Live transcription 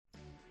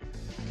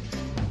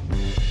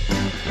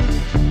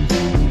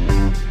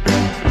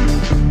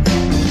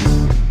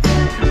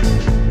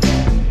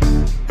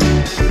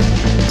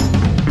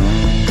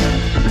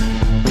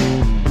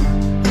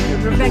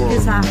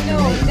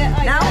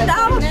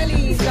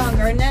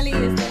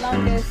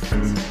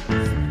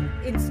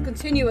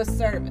continuous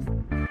service.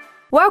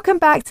 Welcome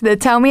back to the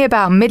Tell Me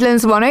About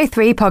Midlands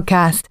 103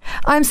 podcast.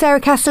 I'm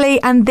Sarah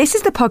Castley, and this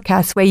is the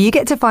podcast where you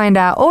get to find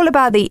out all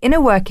about the inner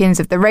workings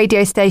of the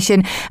radio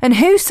station and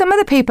who some of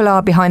the people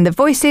are behind the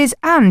voices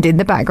and in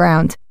the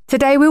background.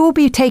 Today we will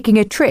be taking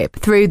a trip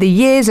through the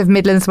years of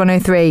Midlands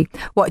 103,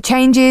 what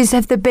changes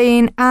have there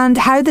been and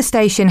how the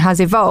station has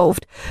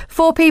evolved.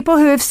 For people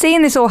who have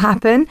seen this all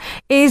happen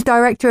is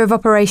Director of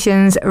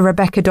Operations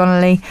Rebecca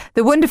Donnelly,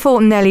 the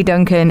wonderful Nelly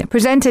Duncan,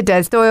 presenter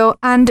Des Doyle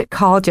and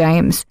Carl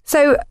James.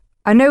 So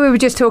I know we were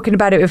just talking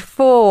about it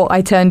before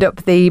I turned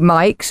up the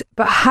mics,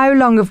 but how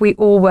long have we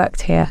all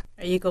worked here?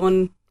 Are you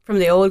going from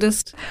the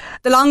oldest?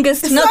 The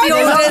longest, not the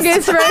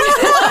oldest.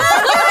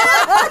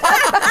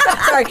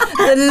 Sorry,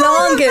 the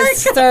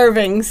longest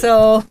serving.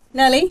 So,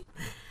 Nelly?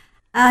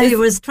 I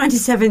was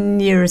 27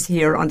 years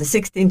here on the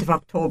 16th of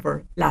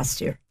October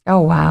last year. Oh,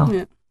 wow.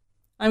 Yeah.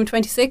 I'm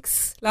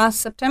 26 last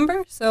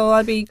September, so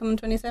I'll be coming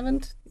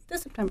 27th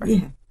this September.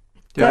 Yeah,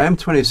 I'm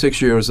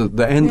 26 years at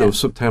the end of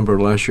September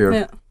last year.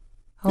 Yeah.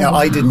 Now,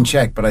 I didn't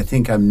check, but I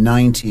think I'm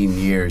 19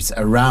 years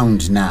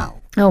around now.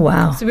 Oh,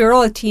 wow. So we were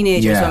all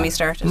teenagers when we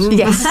started.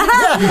 Yes.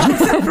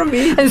 From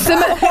me. And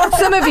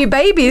some of you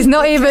babies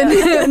not even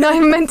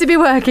meant to be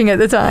working at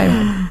the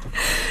time.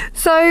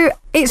 So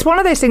it's one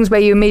of those things where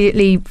you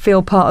immediately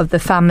feel part of the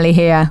family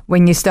here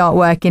when you start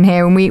working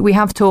here. And we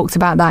have talked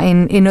about that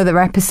in other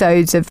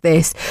episodes of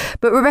this.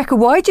 But Rebecca,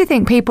 why do you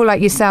think people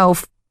like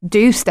yourself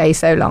do stay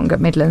so long at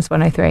Midlands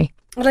 103?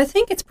 Well, I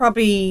think it's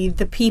probably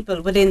the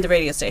people within the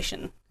radio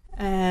station.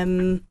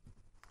 I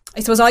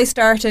suppose I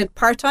started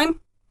part-time,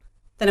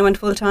 then I went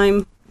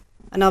full-time,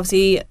 and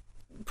obviously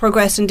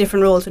progressed in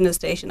different roles in the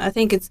station. I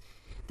think it's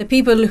the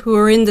people who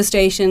are in the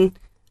station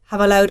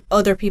have allowed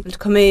other people to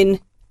come in,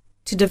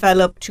 to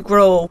develop, to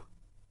grow,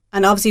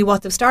 and obviously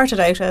what they've started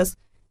out as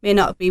may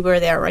not be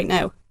where they are right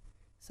now.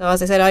 So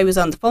as I said, I was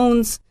on the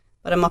phones,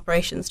 but I'm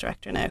operations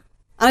director now.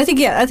 And I think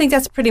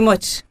that's pretty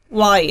much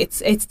why.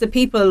 It's the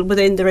people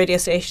within the radio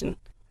station.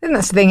 I think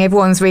that's the thing,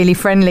 everyone's really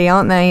friendly,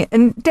 aren't they?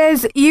 And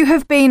Des, you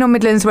have been on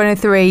Midlands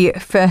 103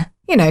 for,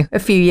 a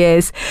few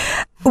years.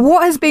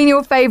 What has been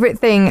your favourite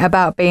thing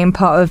about being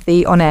part of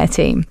the on-air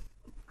team?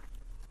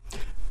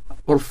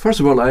 Well,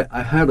 first of all, I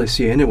hardly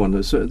see anyone.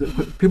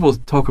 People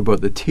talk about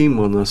the team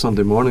on a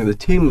Sunday morning. The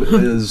team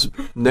is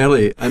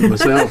Nelly and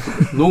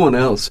myself, no one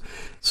else.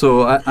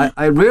 So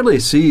I rarely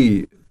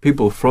see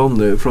people from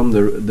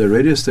the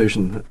radio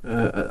station,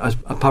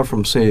 apart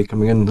from, say,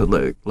 coming in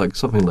like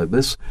something like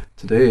this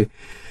today.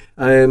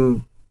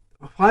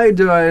 Why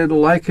do I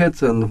like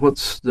it, and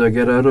what do I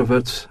get out of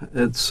it?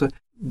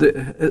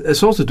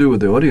 It's all to do with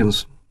the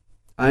audience.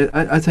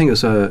 I think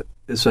it's a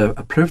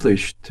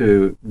privilege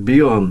to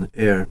be on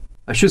air.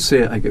 I should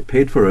say I get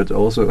paid for it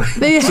also, so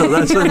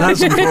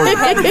that's important.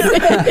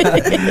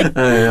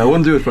 I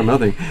wouldn't do it for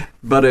nothing.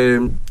 But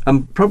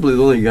I'm probably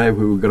the only guy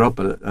who got up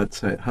at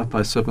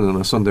 7:30 on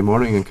a Sunday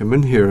morning and come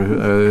in here.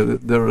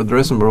 The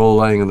rest of them are all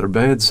lying in their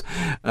beds,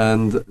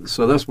 and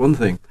so that's one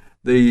thing.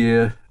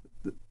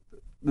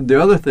 The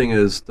other thing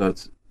is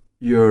that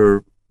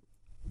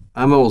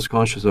I'm always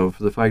conscious of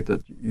the fact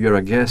that you're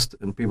a guest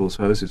in people's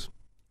houses.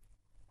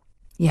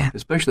 Yeah.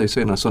 Especially,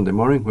 say, on a Sunday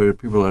morning where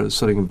people are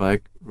sitting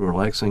back,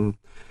 relaxing,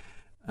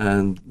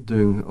 and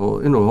doing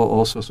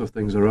all sorts of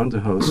things around the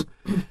house.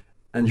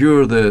 And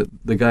you're the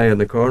guy in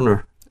the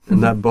corner in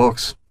that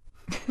box.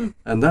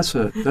 And that's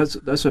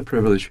a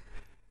privilege.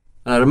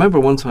 And I remember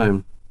one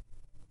time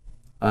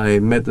I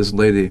met this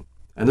lady,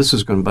 and this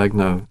is going back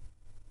now,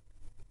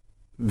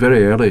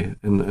 very early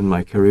in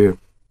my career.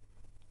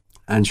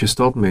 And she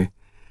stopped me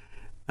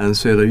and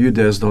said, "Are you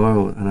Des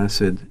Doyle?" And I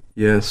said,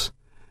 "Yes."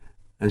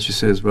 And she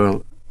says,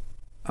 "Well,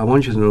 I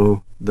want you to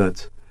know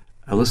that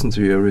I listen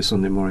to you every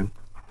Sunday morning.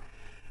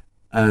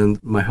 And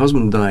my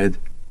husband died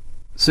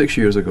 6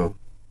 years ago,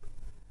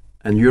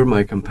 and you're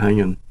my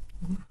companion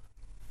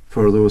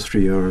for those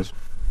 3 hours."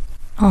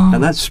 Oh.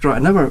 And that's I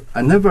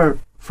never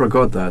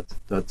forgot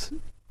that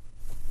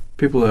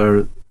people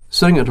are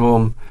sitting at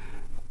home,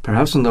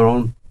 perhaps on their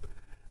own,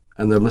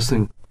 and they're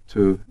listening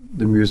to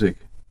the music,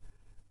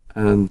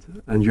 and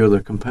you're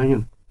their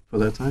companion for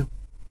that time.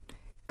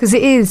 Because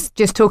it is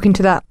just talking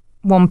to that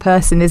one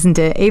person, isn't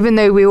it? Even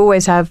though we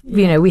always have,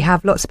 we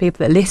have lots of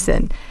people that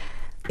listen,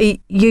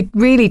 you're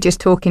really just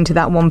talking to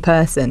that one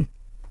person,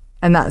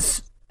 and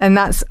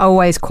that's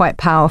always quite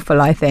powerful,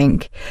 I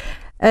think.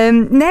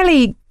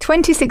 Nelly,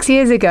 26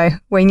 years ago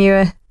when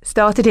you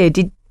started here,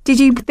 did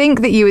you think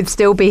that you would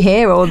still be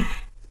here? Or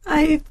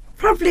I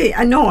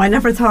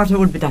never thought it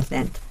would be that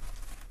length,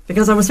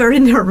 because I was very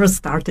nervous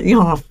starting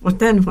off. But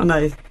then when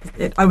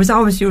I was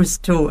always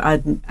used to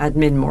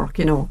admin work,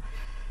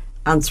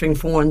 answering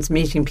phones,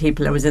 meeting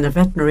people. I was in a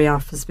veterinary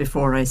office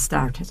before I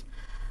started.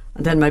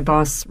 And then my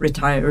boss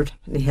retired,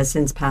 and he has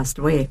since passed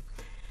away.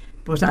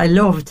 But I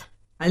loved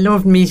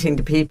meeting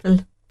the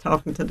people,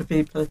 talking to the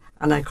people,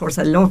 and of course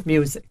I love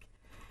music.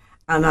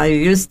 And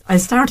I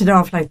started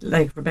off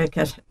like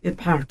Rebecca,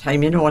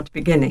 part-time, at the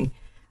beginning,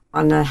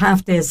 on a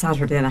half-day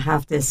Saturday and a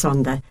half-day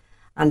Sunday.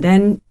 And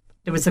then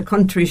there was a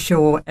country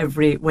show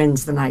every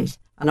Wednesday night,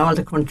 and all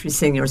the country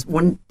singers,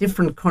 one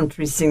different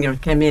country singer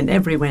came in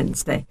every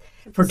Wednesday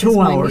for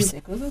 2 hours.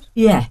 Music, was it?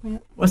 Yeah,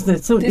 wasn't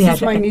it? So, This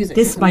is my music.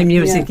 This is my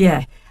music, Yeah.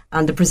 yeah.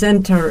 And the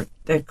presenter,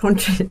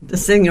 the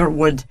singer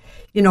would,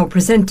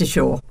 present the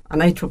show,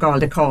 and I took all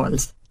the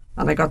calls,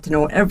 and I got to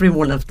know every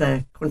one of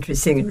the country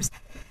singers,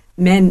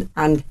 men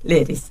and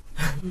ladies,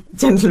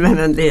 gentlemen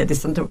and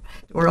ladies, and they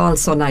were all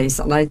so nice,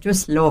 and I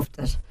just loved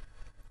it.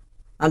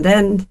 And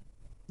then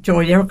Joe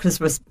Yerkes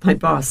was my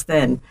boss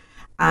then,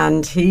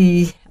 and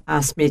he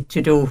asked me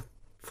to do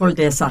full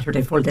day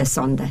Saturday, full day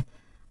Sunday.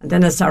 And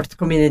then I started to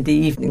come in the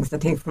evenings, I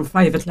think from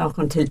 5 o'clock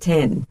until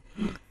 10.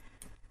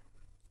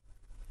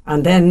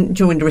 And then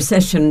during the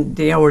recession,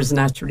 the hours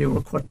naturally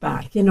were cut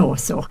back,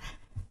 so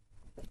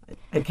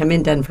I came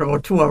in then for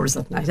about 2 hours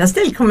at night. I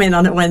still come in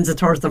on a Wednesday,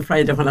 Thursday,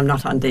 Friday when I'm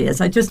not on days.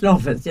 I just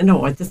love it,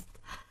 I just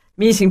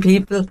meeting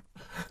people.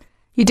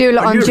 You do a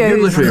lot on You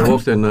Joe's. literally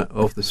walked in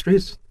off the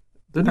streets,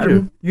 didn't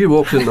Pardon? you? You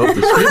walked in off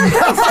the streets.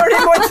 Very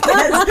much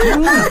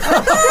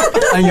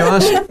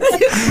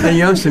yes. and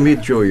you asked to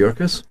meet Joe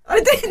Yerkes, I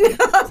didn't.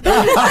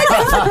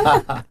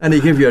 and he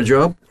gave you a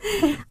job.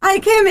 I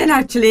came in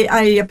actually,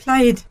 I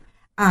applied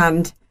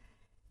and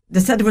they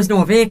said there was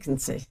no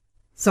vacancy.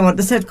 So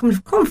they said,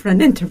 come for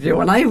an interview.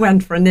 And I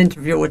went for an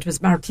interview. It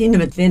was Martina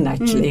McLean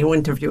actually who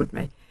interviewed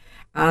me.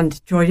 And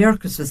Joe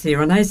Yerkes was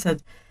here and I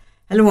said,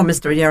 hello,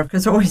 Mr.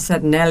 Yerkes. Oh, he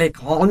said, Nelly,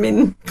 call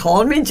me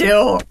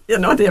Joe.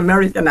 The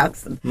American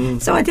accent.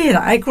 So I did.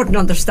 I couldn't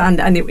understand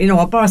any,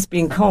 a boss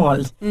being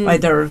called by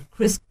their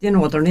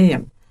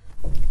name.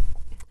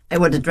 I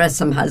would address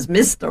him as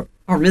Mr.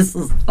 or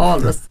Mrs.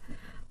 always.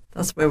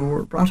 That's where we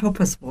were brought up,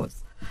 I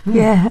suppose.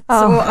 Yeah.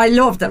 So I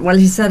loved it. Well,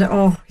 he said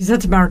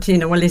to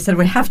Martina,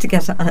 we have to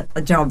get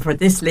a job for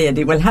this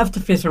lady. We'll have to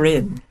fit her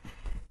in.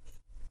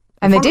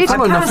 And they did. I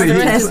passed the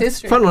test.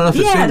 History. Fun enough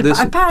to say this.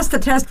 I passed the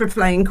test with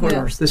flying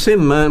colours. The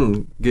same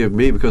man gave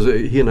me, because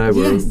he and I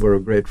were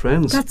great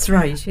friends. That's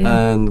right,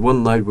 yeah. And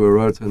one night we were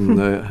out and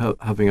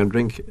having a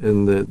drink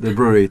in the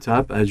brewery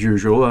tap, as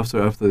usual,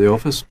 after the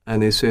office.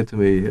 And he said to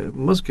me, I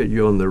must get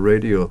you on the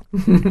radio.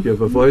 You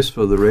have a voice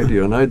for the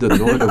radio. And I didn't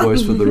know I had a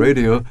voice for the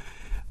radio.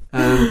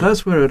 And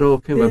that's where it all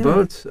came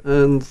about.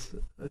 And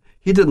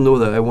he didn't know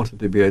that I wanted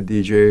to be a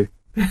DJ.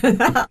 He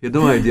had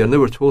no idea. I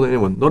never told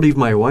anyone, not even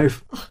my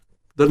wife.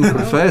 Didn't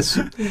profess.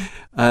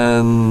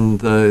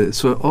 And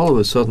so all of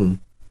a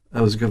sudden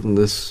I was given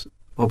this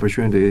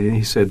opportunity, and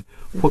he said,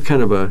 what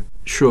kind of a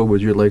show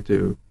would you like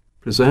to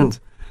present?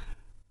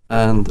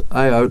 And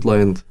I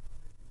outlined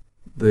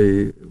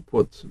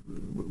what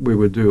we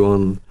would do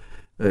on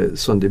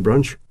Sunday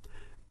brunch,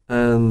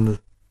 and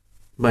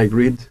Mike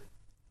Reid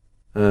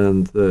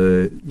and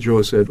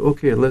Joe said,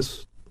 okay,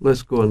 let's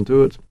go and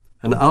do it.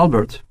 And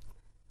Albert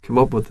came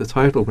up with the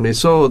title when he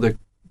saw the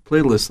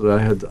playlist that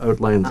I had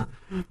outlined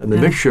and the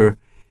mixture.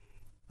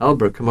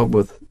 Albert came up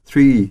with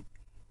 3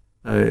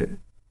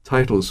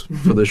 titles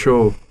for the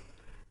show,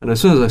 and as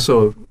soon as I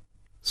saw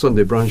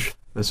Sunday brunch,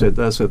 I said,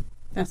 that's it,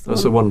 that's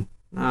the one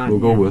we'll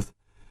go with.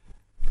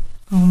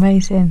 Oh,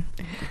 amazing.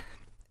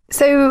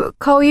 So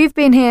Carl, you've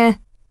been here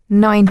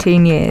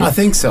 19 years. I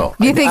think so.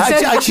 You think so?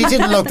 I actually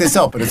didn't look this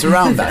up, but it's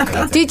around that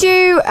kind of thing. Did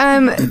you,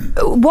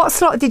 what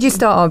slot did you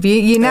start off?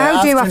 You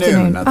now do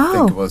afternoon. I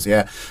think it was,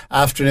 yeah.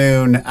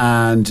 Afternoon,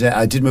 and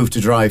I did move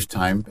to drive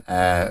time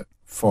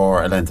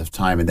for a length of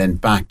time, and then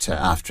back to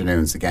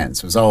afternoons again.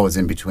 So it was always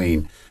in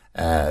between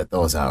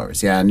those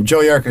hours, yeah. And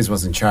Joe Yerkes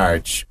was in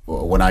charge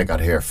when I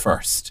got here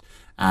first.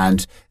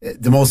 And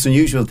the most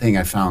unusual thing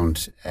I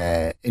found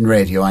in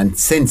radio, and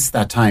since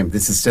that time,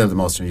 this is still the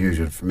most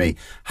unusual for me,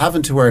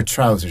 having to wear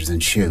trousers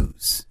and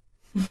shoes.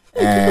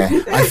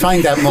 I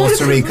find that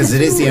most surreal because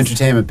it is the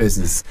entertainment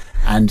business,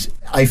 and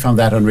I found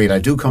that unreal. I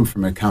do come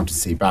from an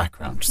accountancy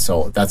background,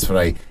 so that's what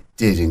I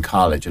did in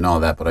college and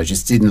all that, but I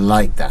just didn't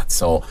like that.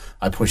 So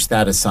I pushed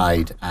that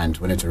aside and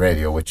went into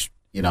radio, which,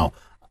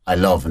 I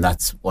love, and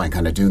that's why I'm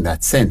kind of doing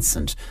that since,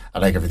 and I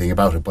like everything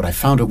about it. But I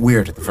found it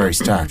weird at the very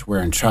start,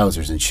 wearing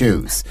trousers and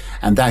shoes,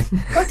 and that.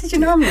 What did you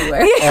normally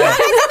wear?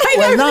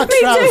 Well, not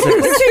trousers.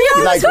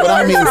 Like when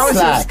I mean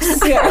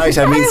slacks, right?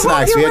 I mean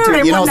slacks. We had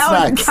to,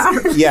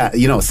 slacks.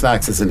 Yeah,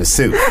 slacks is in a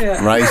suit,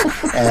 right?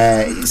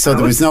 So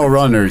there was no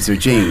runners or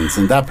jeans,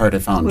 and that part I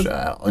found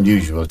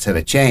unusual till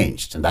it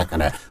changed, and that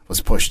kind of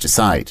was pushed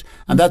aside.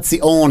 And that's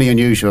the only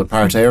unusual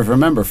part I ever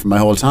remember from my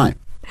whole time.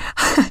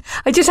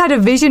 I just had a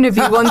vision of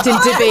you wanting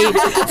to be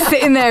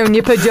sitting there in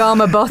your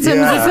pyjama bottoms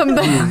or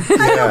something.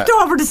 I looked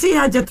over to see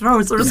how your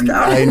trousers go.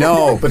 I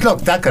know, but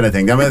look, that kind of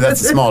thing. I mean, that's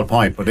a small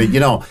point, but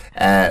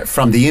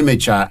from the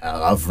image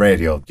of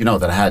radio,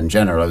 that I had in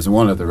general, I was in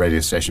one other radio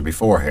station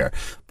before here,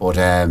 but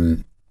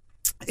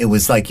it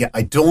was like,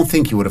 I don't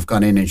think you would have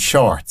gone in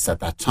shorts at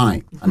that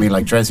time. I mean,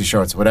 like dressy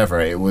shorts or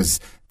whatever. It was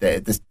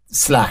the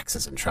slacks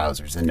as in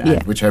trousers,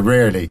 and which I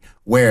rarely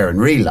wear in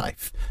real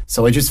life.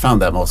 So I just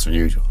found that most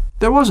unusual.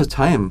 There was a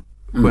time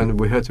when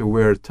we had to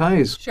wear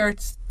ties.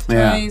 Shirts,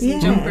 ties,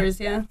 and jumpers,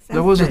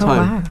 There was a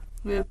time.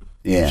 Wow.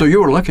 Yeah. So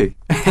you were lucky.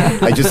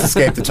 I just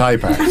escaped the tie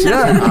part.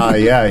 Yeah.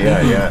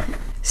 Yeah.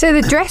 So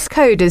the dress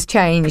code has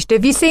changed.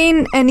 Have you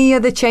seen any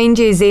other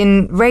changes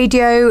in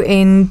radio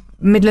in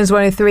Midlands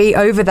 103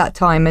 over that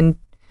time, and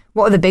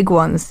what are the big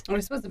ones? Well, I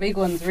suppose the big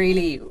ones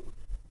really,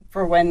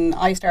 for when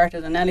I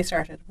started and Nelly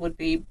started, would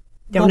be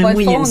Down mobile in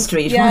William phones.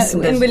 Street, yeah,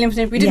 wasn't it? in William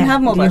Street. We didn't Yeah,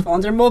 have mobile yeah.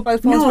 phones. Our mobile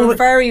phones No, were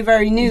very,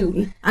 very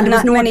new. And there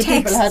was not no many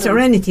people had texts them. or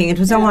anything. It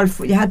was all,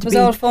 you had It to was be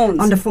all phones.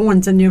 on the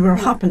phones, and you were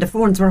hopping. The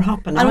phones were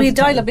hopping. And all we the had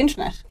time. dial-up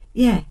internet.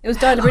 Yeah. It was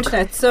dial-up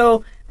internet.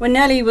 So when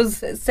Nelly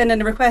was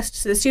sending a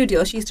request to the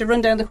studio, she used to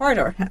run down the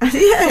corridor and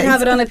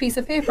have it on a piece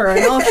of paper,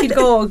 and off she'd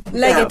go,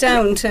 leg it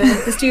down to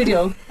the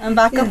studio and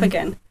back up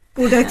again.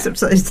 Good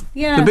exercise.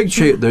 Yeah.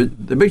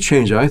 The big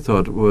change I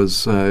thought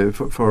was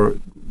for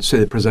say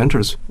the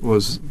presenters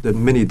was the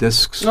mini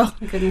discs. Oh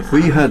my goodness.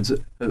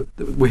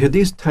 We had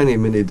these tiny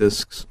mini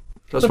discs.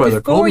 That's why But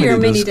they're called before your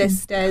mini mini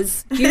discs.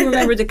 disc, Des, do you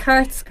remember the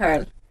carts,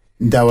 Carl?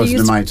 That wasn't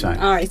used in my to- time.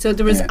 All right, so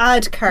there was Yeah.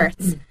 ad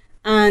carts,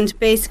 and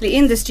basically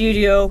in the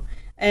studio,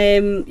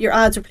 your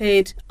ads were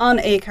played on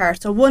a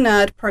cart, so one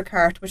ad per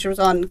cart, which was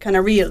on kind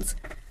of reels,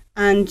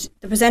 and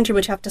the presenter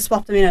would have to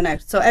swap them in and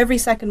out. So every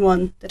second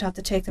one, they'd have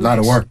to take A them lot out.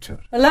 of work to it.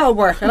 A lot of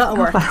work.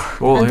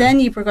 Oh, And yeah. then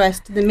you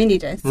progressed to the mini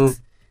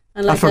discs.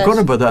 And I forgot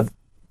about that.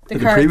 the The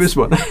carts. previous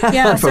one.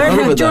 Yeah, I forgot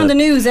certainly about during that. the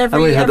news And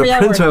every we had a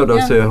hour. printout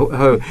yeah. of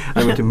how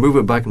and we can move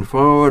it back and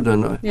forward,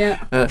 and Yeah.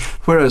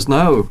 whereas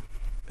now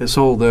it's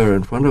all there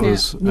in front of Yeah.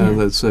 us,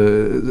 and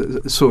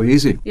it's so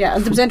easy. Yeah,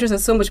 and the presenters have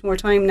so much more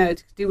time now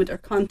to do with their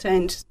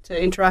content, to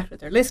interact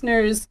with their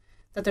listeners,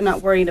 that they're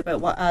not worrying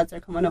about what ads are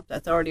coming up.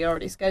 That's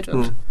already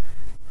scheduled.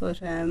 But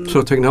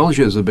So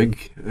technology is a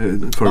big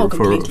for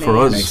completely, for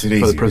yeah. us, Makes it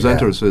for the easier,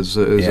 presenters is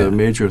Yeah. a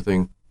major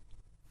thing.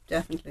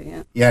 definitely,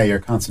 yeah. Yeah, you're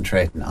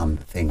concentrating on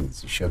the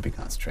things you should be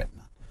concentrating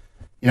on.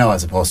 You know,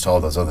 as opposed to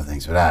all those other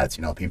things with ads.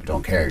 You know, people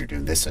don't care you're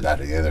doing this or that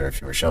or the other. If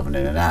you were shoving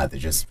in an ad, they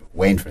just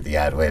wait for the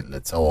ad, wait till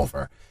it's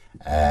over.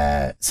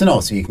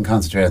 So you can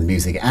concentrate on the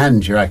music,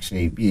 and you're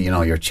actually,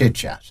 your chit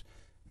chat.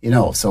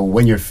 So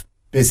when you're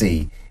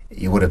busy,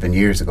 you would have been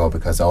years ago,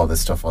 because all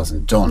this stuff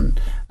wasn't done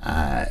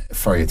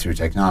for you through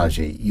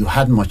technology. You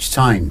hadn't much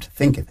time to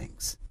think of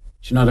things.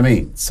 Do you know what I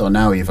mean? So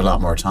now you have a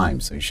lot more time.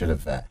 So you should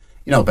have,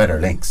 better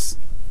links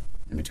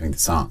in between the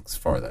songs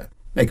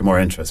make it more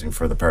interesting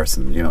for the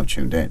person,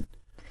 tuned in.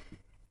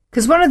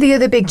 Because one of the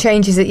other big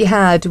changes that you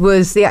had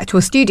was the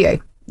actual studio.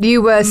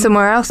 You were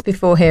somewhere else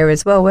before here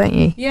as well, weren't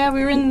you? Yeah,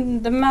 we were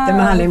in the Mall. The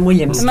Mall in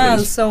William The Street. Mall.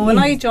 So when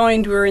I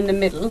joined, we were in the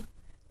middle.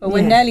 But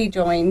when Yeah. Nelly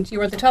joined, you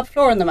were at the top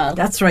floor in the Mall.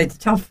 That's right, the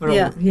top floor.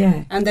 Yeah.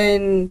 Yeah. And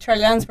then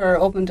Charlie Lansbury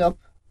opened up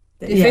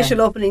the Yeah.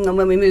 official opening on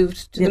when we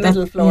moved to Yeah, the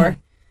middle that- floor.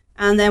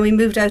 yeah. And then we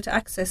moved out to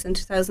Access in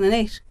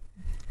 2008.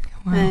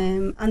 Wow.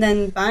 And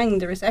then bang,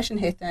 the recession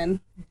hit then.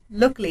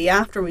 Luckily,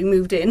 after we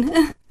moved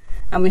in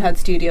and we had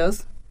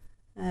studios.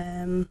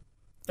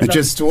 But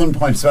Just one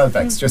point as well,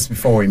 Bex, just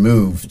before we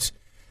moved,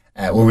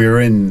 when we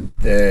were in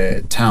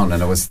the town,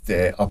 and it was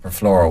the upper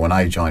floor when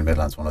I joined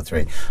Midlands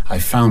 103, I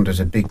found it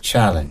a big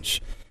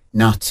challenge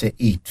not to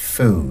eat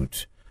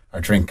food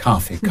or drink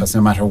coffee, because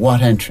no matter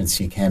what entrance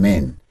you came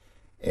in,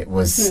 it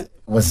was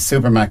a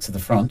Supermax at the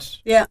front.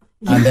 yeah.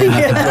 And then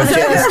at the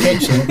Jenny's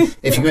Kitchen,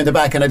 if you go in the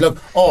back and I'd look,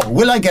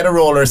 will I get a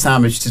roll or a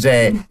sandwich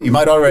today? You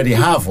might already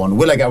have one.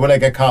 Will I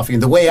get coffee?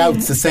 And the way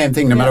out's the same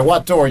thing, no matter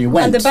what door you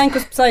went. And the bank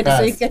was beside us,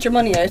 so you could get your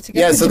money out. To get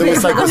Yeah, so there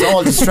was there's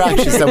all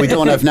distractions that we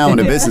don't have now in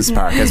a business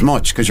park as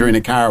much, because you're in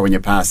a car when you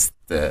pass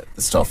the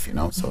stuff,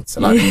 so it's a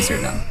lot easier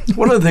now.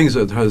 One of the things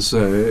that has,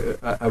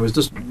 I was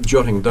just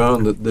jotting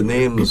down the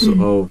names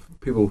of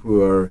people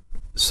who are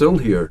still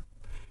here.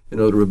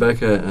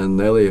 Rebecca and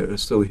Nelly are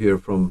still here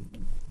from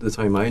the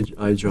time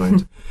I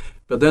joined.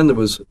 But then there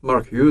was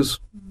Mark Hughes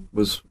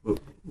was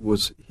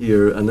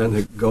here, and then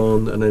had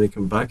gone, and then he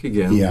came back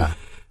again. Yeah.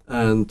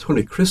 And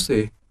Tony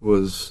Christie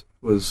was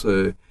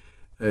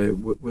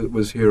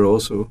here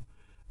also,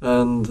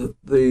 and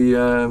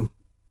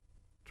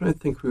trying to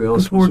think who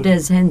else. Before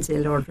was Des Hensey,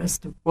 Lord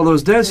rest him. Well, there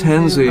was Des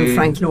Hensey, And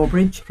Frank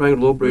Lowbridge. Frank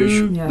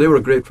Lowbridge. Yeah. They were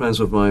great friends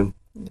of mine.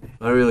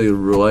 I really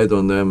relied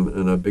on them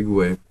in a big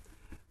way,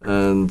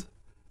 and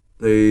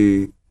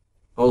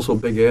also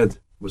Big Ed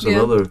was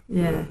another.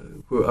 Yeah.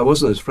 Who I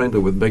wasn't as friendly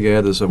with Big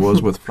Ed as I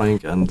was with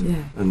Frank and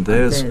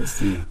Des.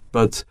 Des.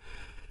 But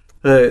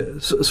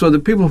so the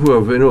people who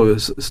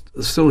have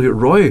still here.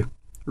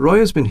 Roy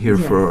has been here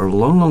for a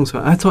long, long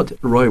time. I thought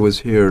Roy was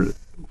here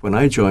when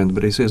I joined,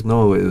 but he says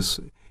no.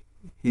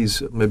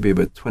 He's maybe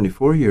about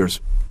 24 years.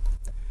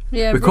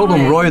 Yeah, We called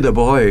him Roy the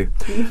Boy.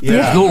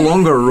 Yeah. He's no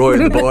longer Roy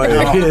the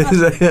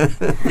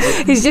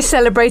Boy. He's just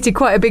celebrated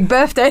quite a big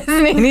birthday,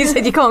 hasn't he? And he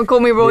said, you can't call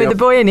me Roy Yep. the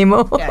Boy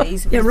anymore. Yeah,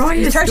 he's Roy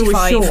he's used to do a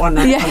 35. show on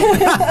that.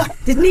 Yeah.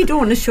 Didn't he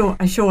do a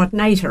show at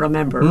night, I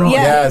remember? Roy?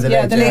 Yeah. the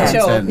Late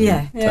Show. 10,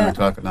 Yeah. 10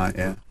 o'clock at night,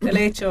 yeah. The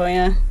Late Show,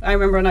 yeah. I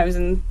remember when I was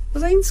in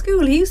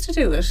school, he used to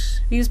do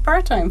it. He was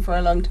part-time for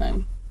a long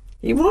time.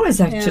 He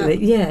was actually,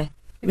 yeah.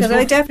 Because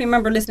I definitely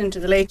remember listening to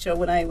The Late Show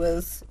when I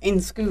was in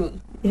school,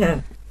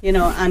 Yeah.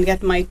 and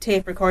getting my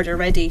tape recorder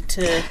ready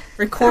to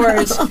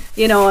record,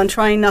 and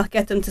try and not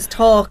get them to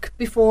talk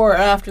before or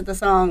after the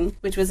song,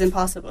 which was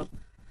impossible.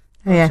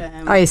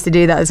 Yeah, I used to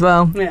do that as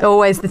well. Yeah.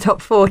 Always the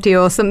top 40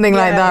 or something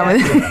like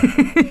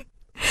that.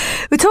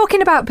 We're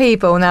talking about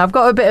people now. I've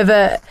got a bit of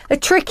a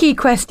tricky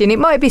question. It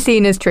might be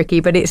seen as tricky,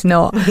 but it's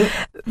not.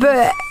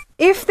 But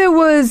if there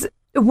was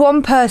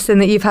one person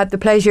that you've had the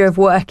pleasure of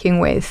working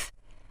with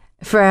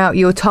throughout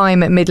your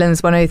time at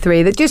Midlands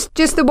 103, that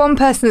just the one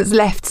person that's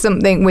left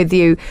something with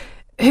you,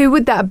 who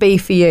would that be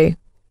for you?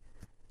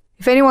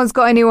 If anyone's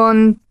got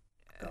anyone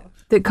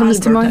that comes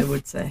to mind. I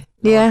would say.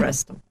 Yeah. Lord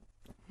rest him.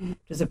 It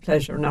was a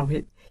pleasure. Now,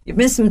 you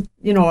miss him,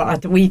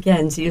 at the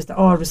weekends. He used to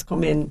always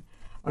come in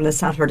on a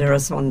Saturday or a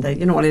Sunday,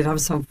 and he'd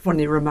have some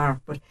funny remark,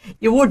 but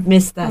you would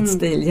miss that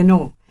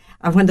still,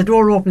 And when the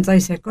door opens, I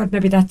said, God,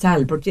 maybe that's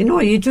Albert.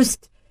 You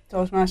just... It's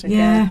automatic,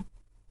 yeah.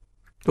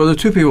 Well, the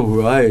two people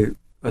who I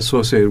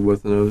associated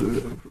with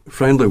and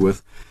friendly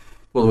with,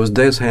 well, it was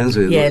Des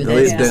Hensley, the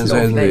late Des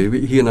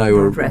Hensley. He and I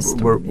were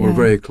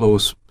very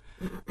close,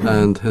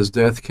 and his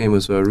death came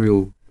as a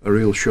real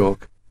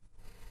shock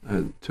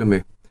to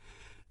me.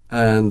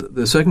 And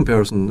the second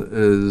person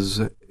is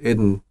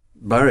Aidan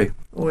Barry.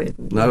 Oh,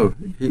 Aidan. Now,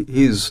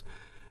 he's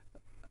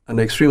an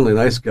extremely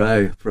nice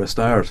guy for a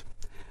start,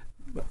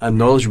 and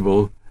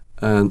knowledgeable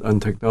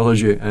and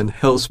technology, and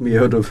helps me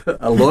out of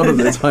a lot of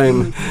the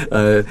time.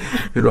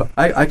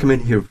 I come in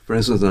here, for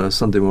instance, on a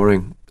Sunday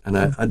morning, and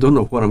I don't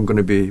know what I'm going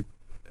to be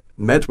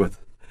met with.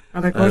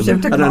 And of course you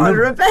have to call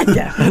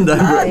Rebecca. And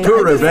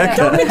poor Rebecca.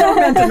 Don't be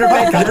tormenting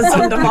Rebecca on a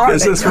Sunday morning.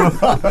 This is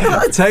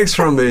a text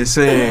from me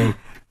saying,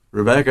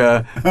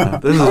 Rebecca,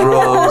 this is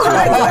wrong.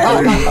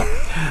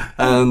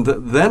 And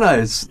then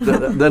I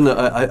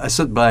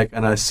sit back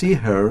and I see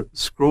her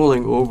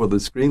scrolling over the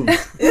screen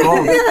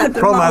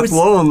from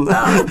Athlone.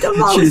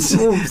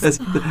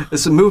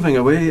 It's moving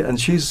away, and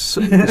she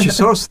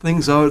sorts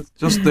things out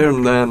just there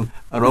and then,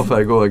 and off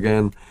I go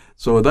again.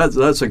 So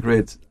that's a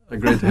great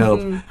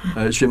help.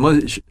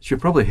 She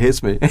probably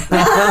hates me.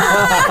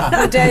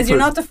 Des, you're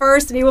not the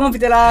first, and you won't be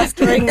the last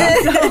to ring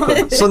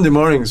that. So. Sunday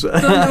mornings.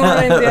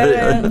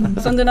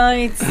 Sunday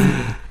nights,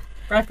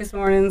 breakfast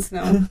mornings.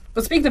 No,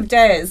 but speaking of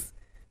Des,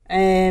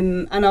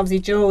 and obviously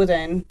Joe,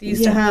 then they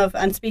used to have.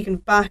 And speaking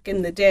back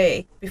in the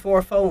day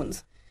before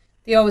phones,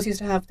 they always used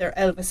to have their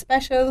Elvis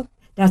special.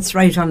 That's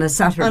right, on a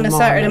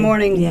Saturday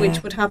morning,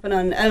 which would happen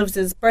on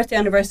Elvis's birthday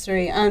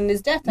anniversary and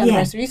his death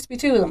anniversary. Used to be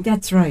two of them.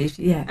 That's right,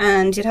 yeah.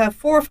 And you'd have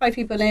 4 or 5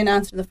 people in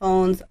answering the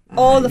phones.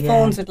 All the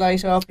phones would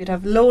light up. You'd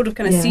have a load of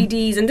kind of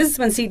CDs, and this is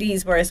when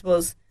CDs were, I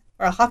suppose,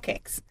 were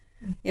hotcakes.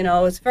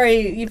 It's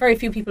very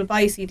few people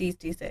buy CDs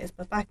these days,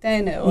 but back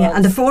then it was. Yeah,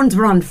 and the phones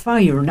were on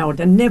fire now.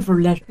 They never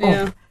let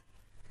up.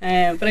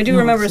 But I do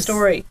remember a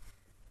story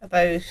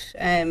about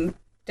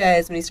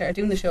Des when he started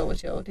doing the show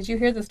with Joe. Did you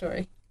hear the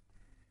story?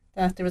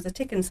 That there was a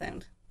ticking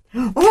sound.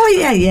 Oh,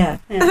 yeah.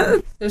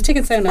 There was a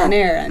ticking sound on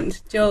air, and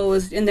Joe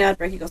was in the ad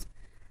break. He goes,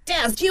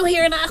 Des, do you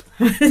hear that?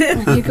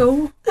 And you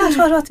go,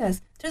 what, Des?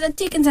 There's a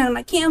ticking sound,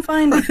 I can't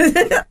find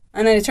it.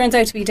 And then it turns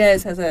out to be Des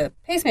has a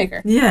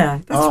pacemaker.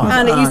 Yeah.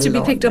 And it used to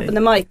be picked up in the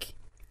mic.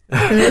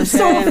 It's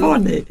so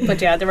funny. But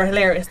yeah, they were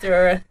hilarious. They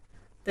were...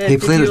 He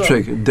played a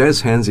trick.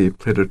 Des Hensley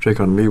played a trick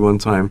on me one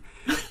time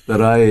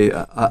that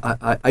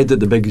I did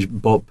the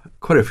big bop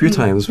quite a few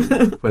times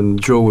when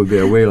Joe would be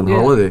away on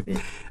holiday,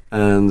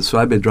 and so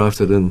I'd be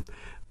drafted in,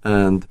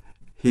 and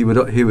he would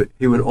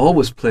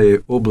always play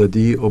Obla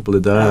Dee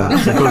Obla Da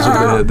because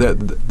of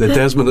the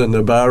Desmond in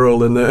the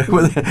barrel in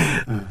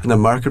the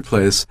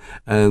marketplace,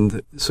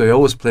 and so he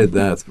always played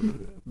that.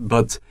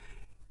 But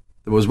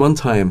there was one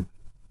time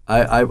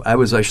I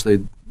was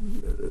actually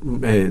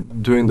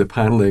doing the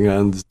paneling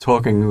and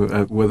talking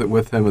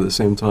with him at the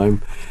same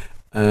time,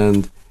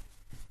 and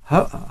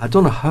I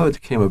don't know how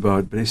it came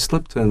about, but he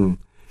slipped in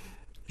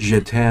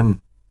Je t'aime.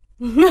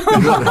 Oh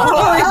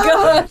my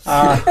God!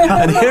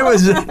 And he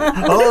was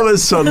all of a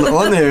sudden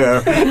on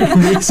air,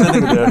 me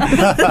sitting there,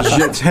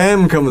 Je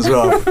t'aime comes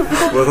off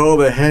with all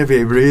the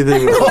heavy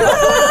breathing.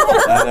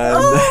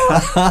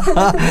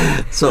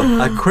 So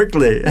I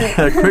quickly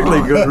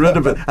got rid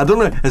of it. I don't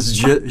know, has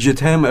Je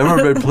t'aime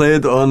ever been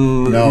played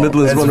on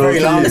Midlands 103? It's a very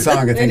long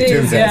song, I think, too,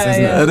 isn't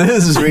it? It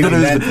is.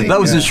 That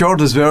was the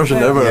shortest version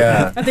ever.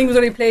 Yeah. I think it was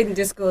only played in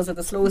discos at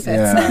the slow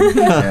sets.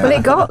 Well,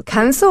 it got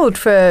cancelled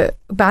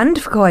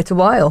banned for quite a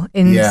while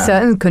in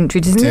certain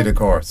countries, didn't it? It did, of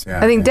course, yeah.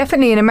 I think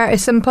definitely in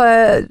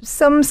America,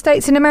 some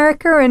states in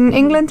America and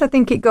England, I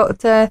think it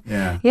got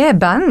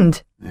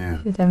banned.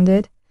 Yeah. Them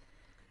did.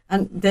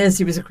 And Des,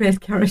 he was a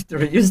great character.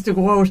 He used to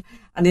go out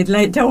and he'd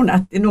lay down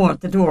at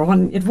the door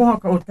when you'd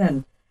walk out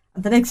then.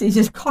 And the next thing he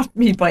just caught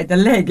me by the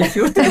leg. If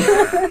you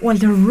think, well,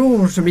 the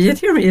roars of me, you'd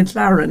hear me in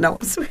Clara now.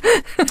 So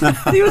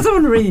he was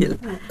unreal.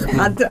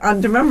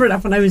 And remember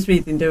that when I was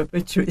reading the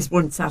obituaries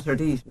one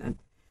Saturday evening,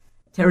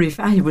 Terry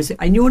Fahey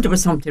I knew there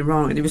was something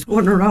wrong, and he was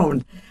going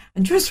around.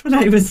 And just when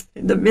I was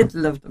in the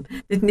middle of them,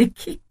 didn't he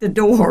kick the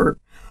door?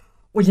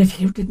 Well, you'd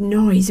hear the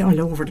noise all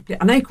over the place.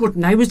 And I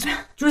couldn't. I was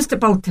just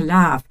about to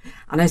laugh.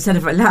 And I said,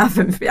 if I laugh,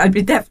 I'll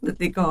be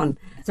definitely gone.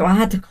 So I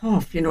had to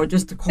cough,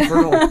 just to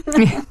cover up.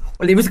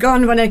 Well, he was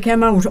gone when I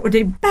came out. Oh,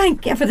 they bang,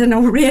 gave it an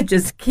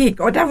outrageous kick.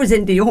 Oh, that was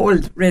in the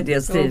old radio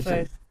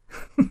station.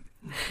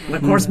 And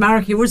of course,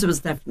 Mark Hughes was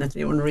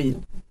definitely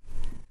unreal.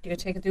 You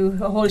could do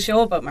a whole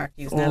show about Mark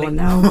Hughes, Nelly.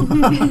 No.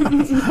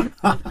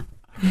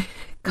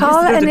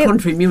 Carl, Used to do the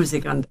country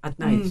music at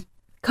night.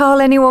 Carl,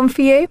 anyone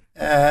for you?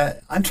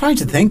 I'm trying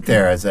to think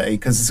there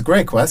because it's a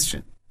great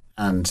question.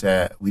 And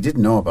we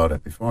didn't know about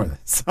it before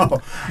this.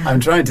 So I'm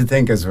trying to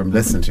think as I'm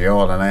listening to you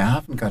all, and I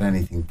haven't got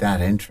anything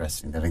that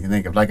interesting that I can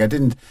think of. Like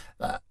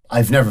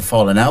I've never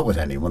fallen out with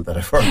anyone that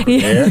I've worked with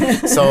here.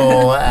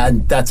 So,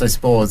 and that's, I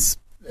suppose,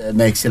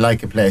 makes you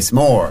like a place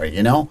more,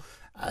 you know?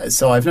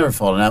 So I've never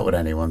fallen out with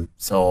anyone.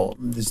 So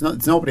there's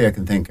nobody I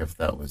can think of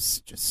that was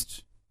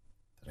just,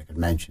 that I could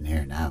mention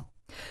here now.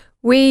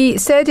 We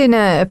said in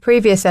a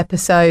previous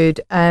episode,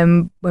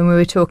 when we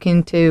were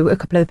talking to a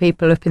couple of the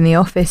people up in the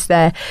office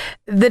there,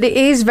 that it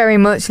is very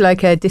much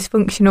like a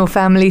dysfunctional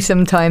family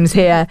sometimes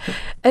here.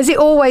 Has it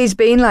always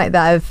been like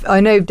that? I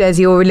know, Des,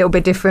 you're a little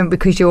bit different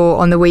because you're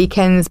on the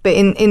weekends, but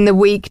in the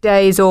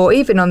weekdays or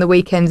even on the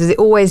weekends, has it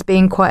always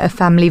been quite a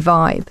family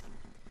vibe?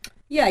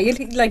 Yeah,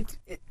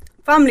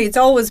 family, it's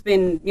always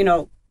been,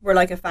 we're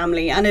like a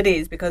family, and it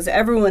is because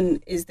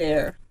everyone is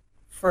there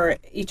for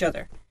each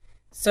other.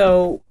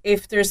 So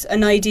if there's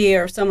an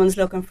idea or someone's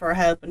looking for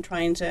help and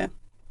trying to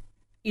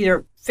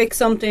either fix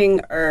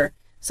something or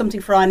something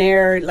for on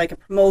air, like a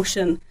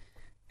promotion,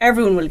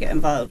 everyone will get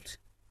involved,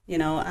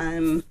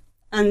 and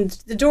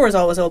the door is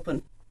always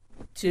open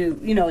to,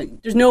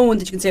 there's no one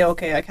that you can say,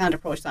 okay, I can't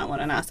approach that one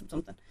and ask them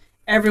something.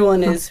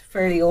 Everyone is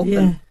fairly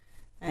open.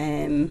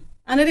 Yeah.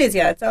 And it is,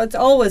 it's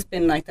always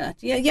been like that.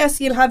 Yeah, yes,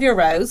 you'll have your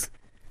rows,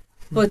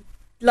 but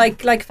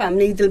like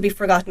family, they'll be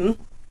forgotten.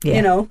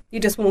 Yeah. You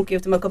just won't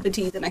give them a cup of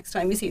tea the next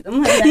time you see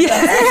them. But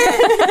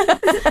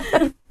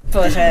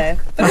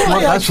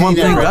that's one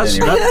thing.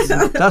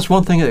 That's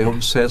one thing that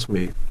upsets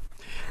me.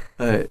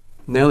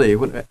 Nelly,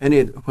 when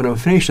I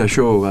finished a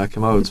show, I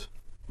came out,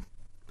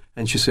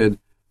 and she said,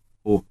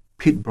 "Oh,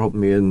 Pete brought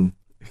me in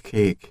a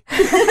cake."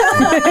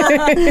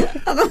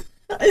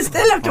 I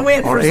still have to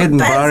wait or for Aidan some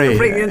Barry. to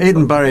bring in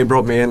Aidan Barry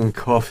brought me in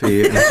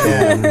coffee.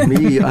 And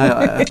me,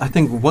 I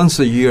think once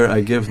a year I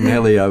give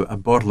Nelly a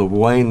bottle of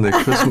wine at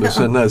Christmas,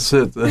 and that's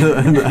it.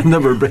 I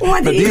never bring.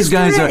 But these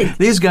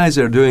guys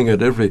are doing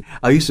it every.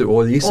 I used to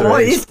the Easter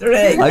eggs. Easter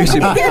egg. I used to.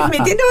 Do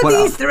you know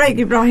the Easter egg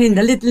you brought in?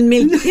 The little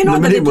milk. You know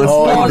the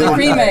little the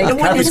cream egg. The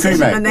one that's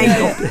cream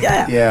egg.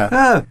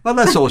 Yeah. Well,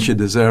 that's all she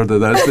deserved.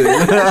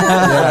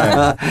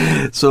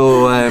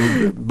 So,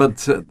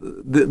 but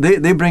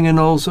they bring in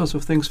all sorts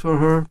of things for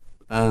her.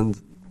 And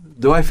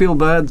do I feel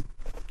bad?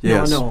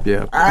 Yes. No.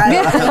 Yeah.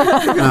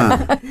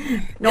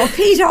 No,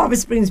 Pete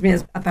always brings me a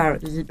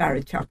little bar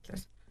of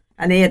chocolate.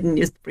 And Aidan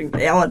used to bring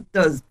me,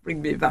 does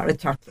bring me a bar of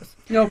chocolate.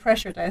 No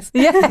pressure, Des.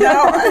 Yeah.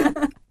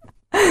 No.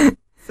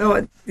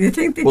 So, do you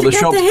think you get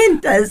the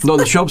hint, Des? No,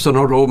 the shops are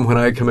not open when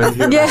I come in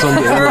here on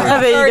Sunday.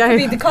 There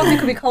you go. The coffee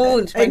could be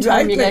cold by the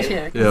time you get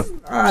here. Yeah.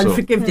 I'll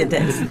forgive you,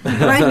 Des.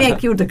 I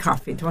make you the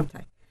coffee, don't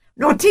I?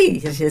 No, tea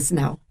it is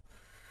now.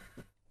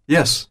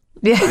 Yes.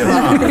 Yeah.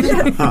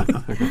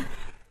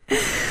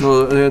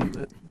 No,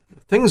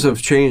 things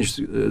have changed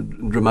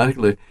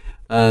dramatically,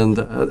 and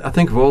I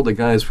think of all the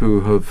guys who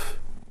have,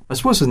 I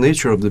suppose the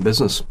nature of the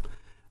business,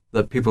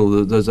 that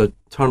there's a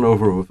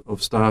turnover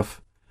of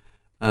staff,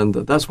 and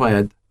that's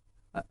why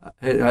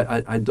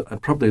I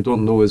probably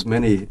don't know as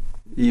many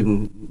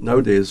even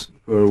nowadays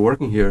who are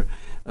working here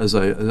as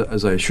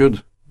I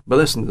should. But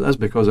listen, that's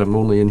because I'm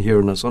only in here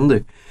on a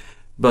Sunday.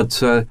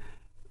 But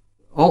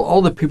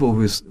all the people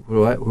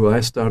who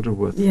I started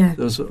with,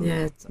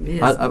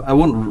 I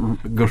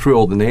won't go through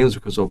all the names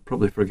because I'll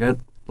probably forget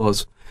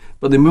lots,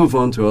 but they move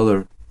on to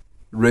other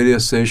radio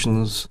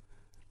stations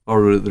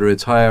or they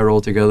retire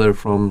altogether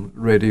from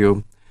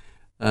radio,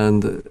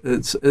 and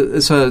I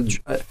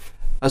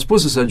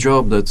suppose it's a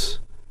job that's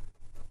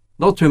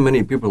not too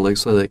many people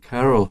like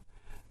Carol,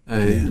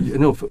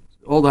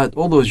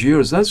 all those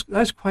years.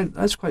 That's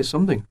quite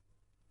something.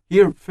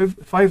 Here, 5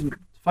 days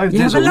a week.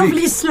 You have a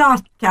lovely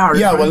slot, Carol.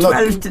 Yeah, well, look,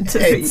 12 to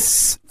 3.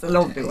 It's a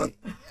lovely one.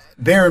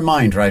 Bear in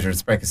mind, right, as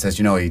Rebecca says,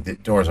 the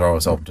doors are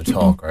always open to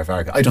talk. Or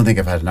I don't think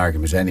I've had an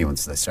argument with anyone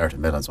since I started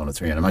Midlands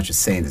 103, and I'm not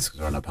just saying this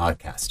because we're on a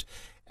podcast.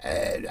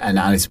 And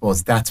I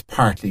suppose that's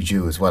partly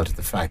due as well to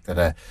the fact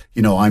that,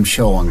 I'm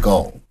show and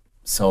go.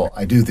 So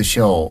I do the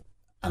show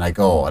and I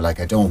go. I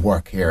don't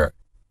work here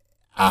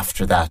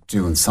after that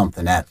doing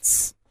something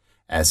else.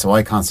 So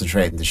I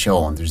concentrate on the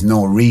show, and there's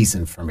no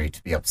reason for me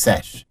to be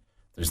upset.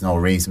 There's no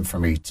reason for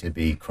me to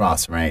be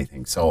cross or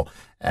anything. So,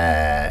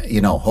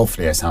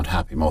 hopefully I sound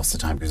happy most of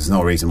the time because there's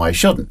no reason why I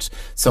shouldn't.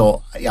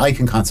 So I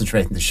can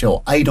concentrate on the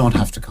show. I don't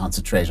have to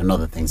concentrate on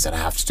other things that I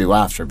have to do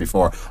after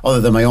before,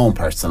 other than my own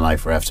personal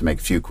life where I have to make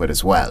a few quid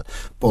as well.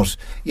 But,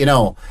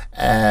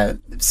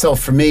 so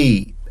for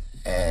me,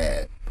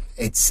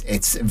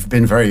 it's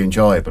been very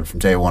enjoyable from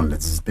day one.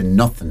 There's been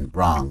nothing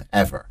wrong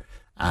ever.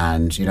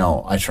 And,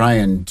 I try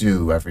and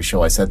do every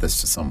show. I said this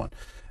to someone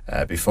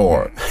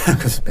before,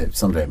 because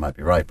someday it might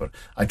be right, but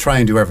I try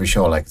and do every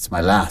show like it's my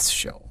last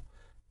show,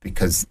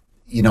 because,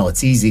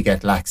 it's easy to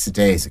get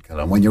lackadaisical.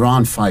 And when you're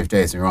on 5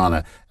 days, and you're on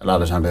a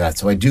lot of time like that.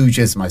 So I do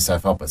jizz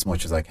myself up as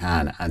much as I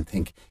can and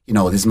think,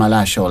 this is my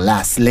last show,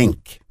 last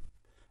link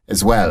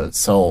as well.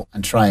 So,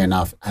 and try and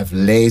have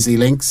lazy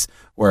links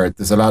where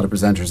there's a lot of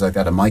presenters like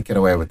that. I might get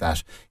away with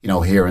that,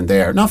 here and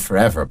there. Not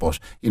forever, but,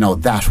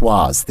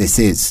 this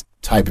is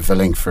type of a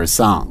link for a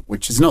song,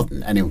 which is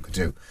nothing anyone could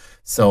do.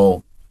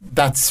 So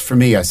that's, for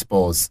me, I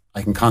suppose,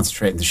 I can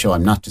concentrate in the show.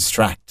 I'm not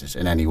distracted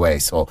in any way.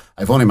 So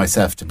I've only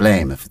myself to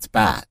blame if it's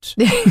bad,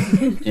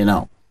 And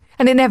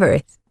it never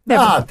is.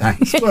 Never. Ah,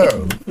 thanks.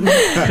 Well.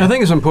 I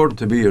think it's important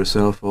to be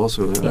yourself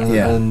also.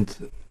 Yeah.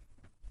 And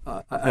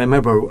I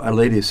remember a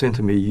lady saying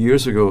to me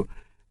years ago,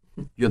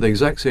 you're the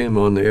exact same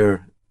on the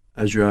air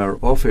as you are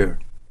off air.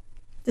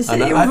 They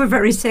say you have a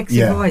very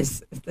sexy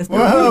voice.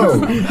 Whoa!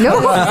 No. Very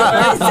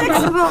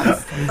sexy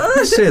voice.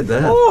 Who said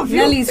that? Oh,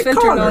 Nelly's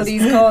filtering all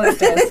these calls.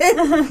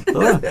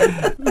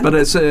 But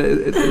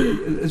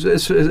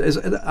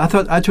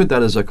I took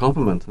that as a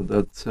compliment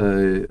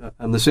that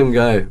I'm the same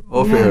guy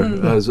off air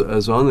as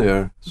on the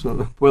air.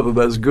 So whether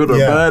that's good or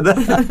bad,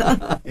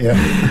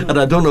 and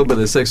I don't know about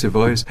the sexy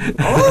voice.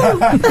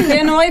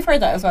 I've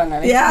heard that as well,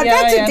 Nelly. Yeah,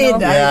 that you did.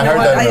 I heard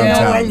that. I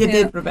know well you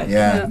did, Rebecca.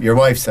 Yeah, your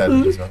wife said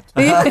it as well.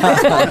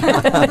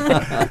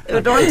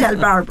 Don't tell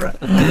Barbara.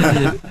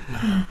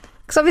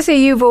 Because obviously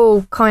you've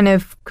all kind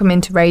of come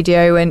into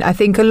radio, and I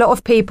think a lot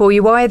of people,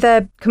 you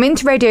either come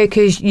into radio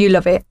because you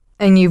love it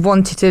and you've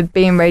wanted to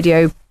be in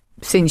radio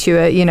since you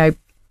were,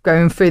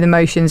 going through the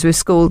motions with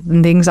school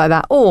and things like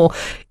that, or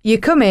you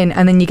come in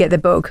and then you get the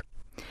bug.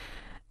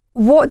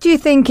 What do you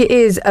think it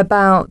is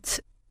about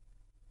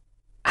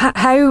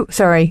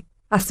sorry,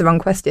 that's the wrong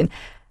question.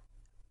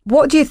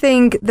 What do you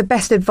think the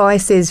best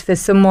advice is for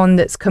someone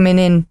that's coming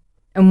in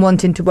and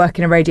wanting to work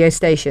in a radio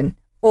station?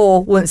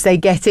 Or once they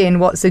get in,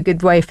 what's a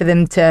good way for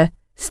them to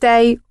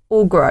stay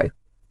or grow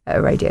at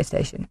a radio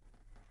station?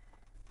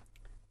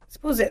 I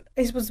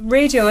suppose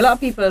radio, a lot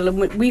of people,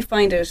 we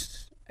find it,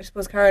 I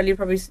suppose, Carol, you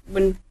probably,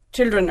 when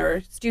children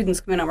or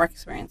students come in on work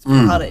experience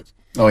from college.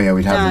 Oh yeah,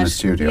 we'd have them in the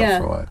studio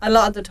for a while. A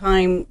lot of the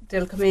time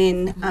they'll come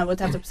in and would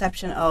have the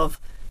perception of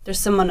there's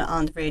someone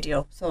on the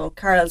radio. So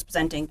Carol's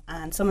presenting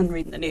and someone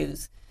reading the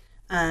news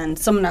and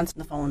someone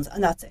answering the phones,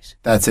 and that's it.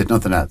 That's it,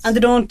 nothing else. And they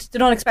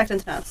don't expect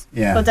anything else.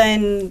 Yeah. But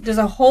then there's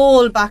a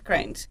whole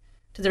background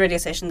to the radio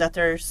station that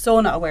they're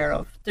so not aware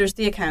of. There's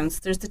the accounts,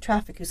 there's the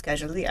traffic who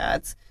schedule the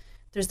ads,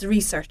 there's the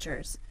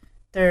researchers,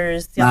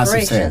 there's the massive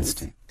operations, sales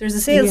team. There's the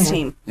sales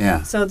team.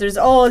 Yeah. So there's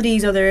all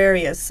these other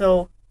areas.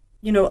 So,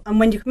 and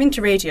when you come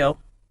into radio,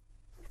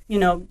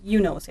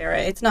 Sarah,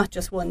 it's not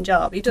just one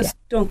job. You just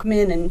don't come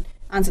in and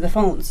answer the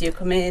phones. You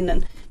come in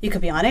and you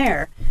could be on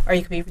air, or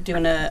you could be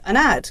doing an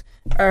ad,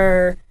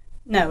 or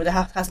no,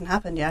 that hasn't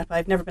happened yet. But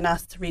I've never been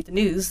asked to read the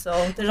news,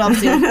 so there's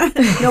obviously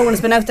no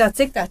one's been out that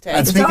sick that day.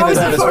 And speaking of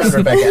that as well,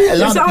 Rebecca,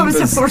 it's always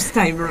the first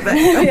time,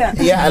 Rebecca.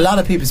 Yeah, a lot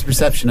of people's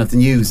perception of the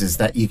news is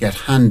that you get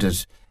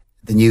handed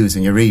the news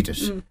and you read it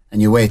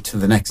and you wait till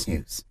the next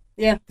news.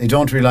 Yeah. They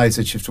don't realise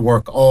that you have to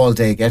work all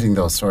day getting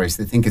those stories.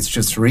 They think it's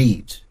just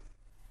read.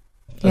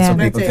 That's what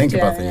people think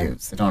about the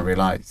news. They don't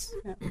realise.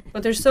 Yeah.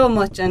 But there's so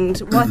much, and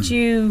what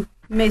you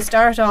may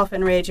start off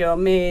in radio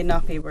may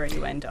not be where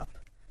you end up.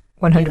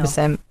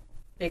 100%.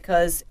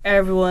 Because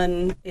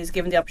everyone is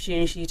given the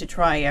opportunity to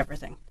try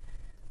everything,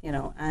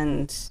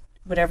 and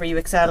whatever you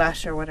excel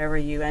at or whatever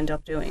you end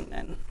up doing,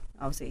 then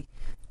obviously,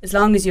 as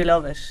long as you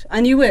love it,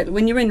 and you will,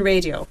 when you're in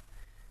radio,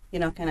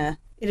 it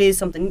is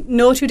something.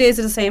 No 2 days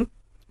are the same.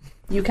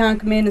 You can't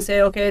come in and say,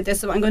 okay, this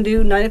is what I'm going to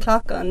do 9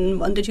 o'clock on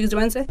Monday, Tuesday,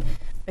 Wednesday,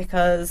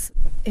 because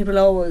it'll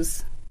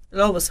always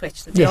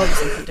switch. There'll be always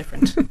something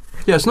different.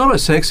 Yeah, it's not a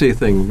sexy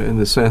thing in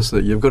the sense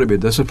that you've got to be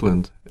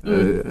disciplined.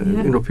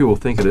 People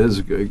think it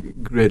is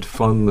great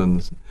fun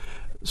and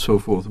so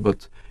forth,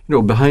 but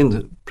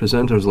behind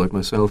presenters like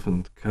myself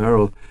and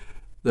Carol,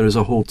 there is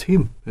a whole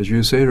team, as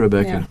you say,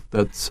 Rebecca.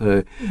 That's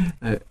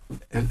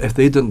if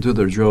they didn't do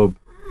their job,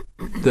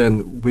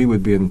 then we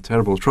would be in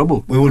terrible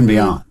trouble. We wouldn't be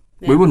on.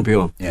 Yeah. We wouldn't be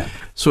on. Yeah.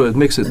 So it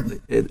makes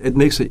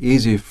it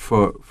easy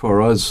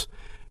for us.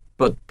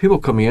 But people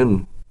coming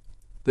in,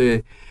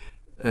 they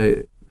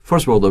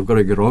first of all, they've got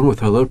to get on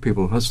with other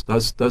people.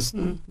 That's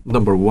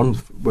number one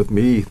with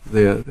me.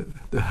 They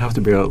have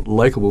to be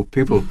likable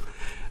people,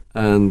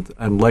 and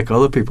like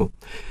other people,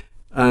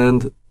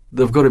 and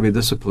they've got to be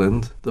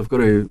disciplined. They've got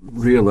to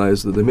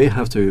realise that they may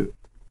have to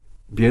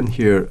be in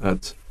here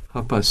at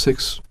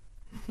 6:30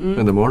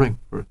 in the morning,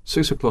 or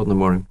 6 o'clock in the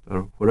morning,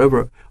 or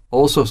whatever,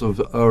 all sorts of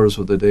hours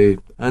of the day,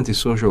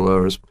 antisocial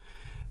hours,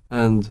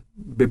 and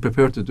be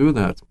prepared to do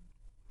that.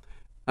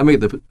 I make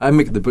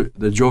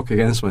the joke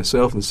against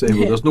myself and say,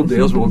 well, there's nobody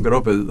else who will get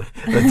up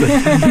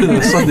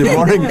at Sunday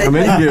morning come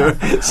in here,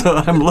 so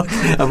I'm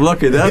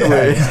lucky that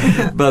way.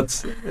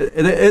 But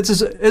it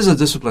is a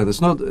discipline.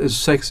 It's not as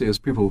sexy as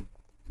people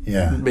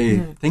may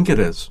think it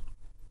is.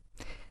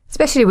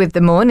 Especially with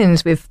the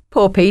mornings, with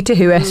poor Peter,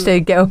 who has to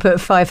get up at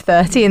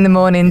 5:30 in the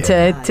morning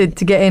to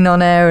get in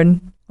on air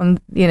and on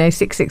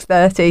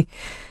 6:30.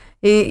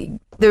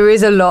 There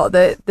is a lot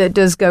that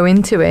does go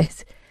into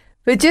it.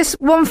 But just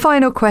one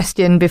final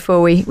question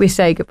before we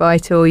say goodbye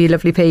to all you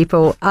lovely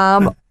people.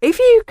 If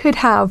you could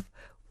have,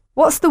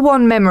 what's the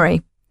one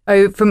memory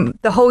from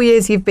the whole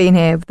years you've been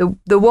here,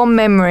 the one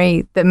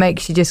memory that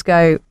makes you just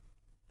go,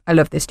 I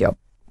love this job?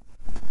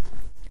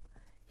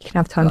 You can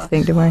have time to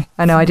think, don't worry.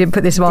 I know I didn't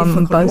put this one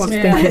on buzz.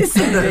 Yeah, it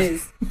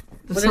is. But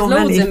there's so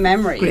loads many of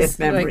memories. great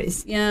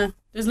memories.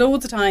 There's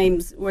loads of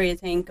times where you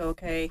think,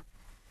 okay,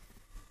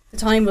 the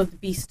time of the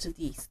Beast of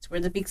the East, where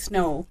the big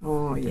snow.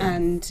 Oh, yeah.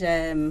 And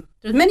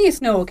there's many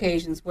snow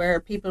occasions where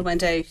people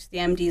went out, the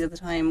MDs at the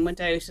time went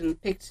out and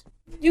picked.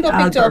 You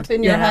got picked up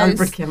in your house.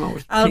 Albert came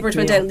out. Albert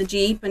went out in the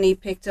Jeep and he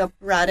picked up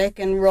Radek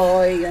and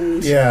Roy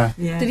and. Yeah.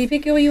 Did he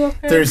pick you up?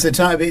 There's a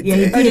time. Did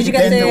you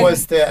get then there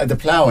was the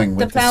ploughing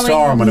with the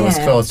storm when it was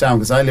Yeah. closed down,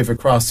 because I live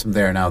across from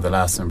there now. The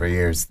last number of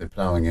years, the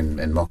ploughing in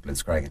Mucklands,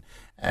 Scraggin.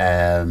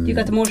 You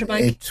got the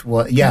motorbike? It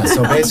was, yeah.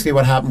 So basically,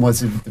 what happened was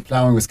the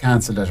ploughing was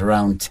cancelled at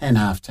around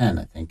 10:30,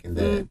 I think, in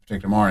the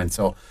particular morning.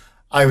 So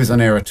I was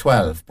on air at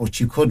 12, but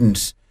you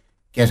couldn't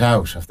get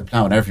out of the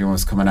ploughing. Everyone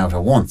was coming out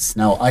at once.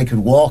 Now I could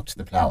walk to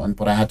the ploughing,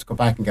 but I had to go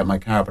back and get my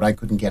car. But I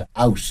couldn't get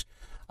out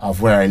of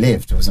where I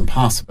lived. It was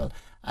impossible.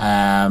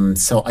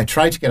 So I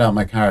tried to get out of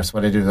my car. So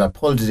what I did is I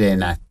pulled it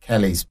in at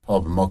Kelly's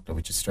pub in Muckla,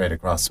 which is straight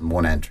across from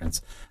one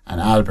entrance. And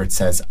Albert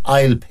says,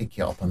 I'll pick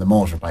you up on the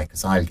motorbike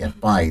because I'll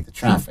get by the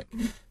traffic.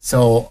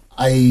 So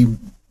I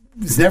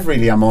was never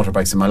really on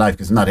motorbikes in my life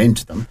because I'm not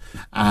into them.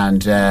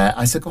 And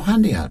I said, go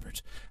handy,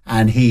 Albert.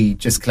 And he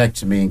just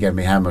collected me and gave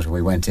me a helmet and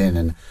we went in.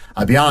 And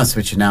I'll be honest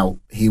with you now,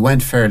 he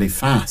went fairly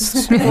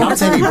fast. I'm not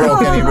saying he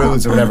broke any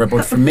rules or whatever,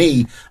 but for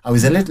me, I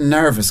was a little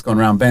nervous going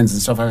around bends and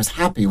stuff. I was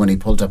happy when he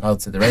pulled up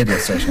outside the radio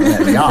station and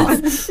let me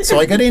off. So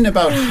I got in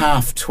about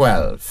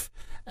 12:30.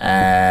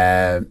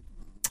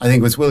 I think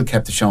it was Will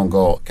kept the show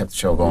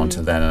going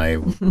till then, and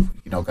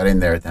I got in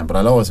there then. But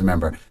I'll always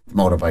remember the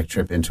motorbike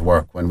trip into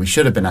work when we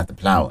should have been at the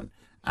ploughing.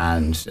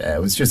 And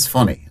it was just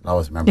funny. I'll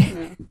always remember.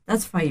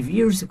 That's 5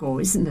 years ago,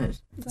 isn't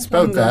it? It's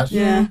about that.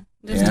 Yeah.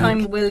 There's a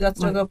time Will got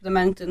stuck up the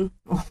mountain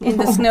in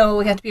the snow.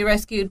 He had to be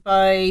rescued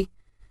by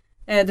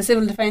the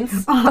civil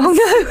defence.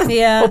 Oh no!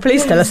 Yeah. Well,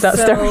 please tell us that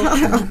story.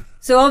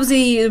 So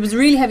obviously it was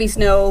really heavy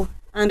snow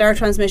and our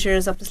transmitter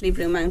is up the Sleep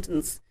Blue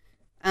Mountains.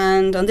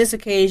 And on this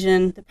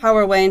occasion the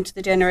power went,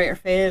 the generator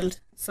failed.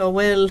 So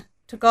Will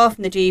took off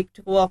in the Jeep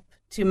to go up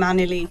to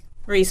manually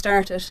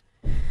restart it.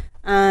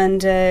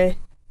 And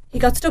he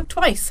got stuck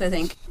twice, I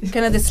think.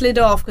 Kind of they slid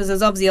off because it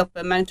was obviously up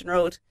a mountain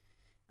road.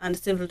 And the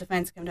civil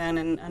defence came down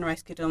and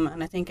rescued him.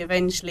 And I think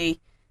eventually,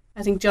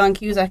 John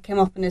Cusack came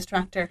up in his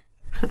tractor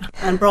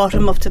and brought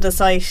him up to the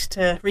site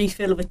to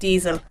refill with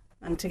diesel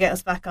and to get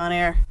us back on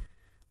air.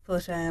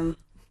 But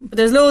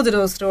there's loads of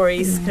those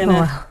stories.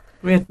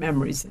 Great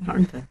memories,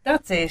 aren't they?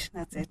 That's it.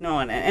 No,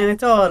 and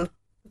it's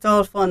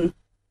all fun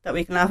that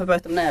we can laugh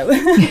about them now.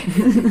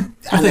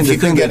 And if you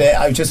can get it,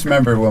 I just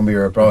remember when we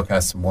were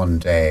broadcasting one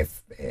day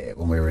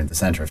when we were in the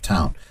centre of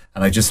town,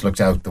 and I just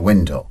looked out the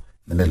window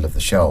in the middle of the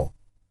show,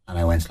 and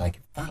I went like,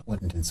 if that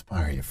wouldn't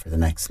inspire you for the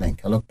next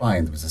link. I looked by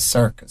and there was a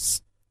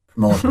circus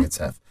promoting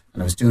itself,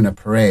 and I was doing a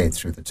parade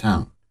through the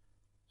town.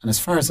 And as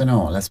far as I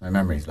know, unless my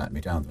memory's let me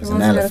down, there was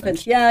an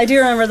elephant. Yeah, I do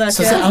remember that.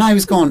 So, and I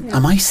was going,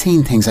 am I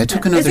seeing things? I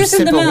took another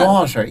sip of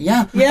water.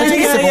 Yeah, I took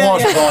a sip of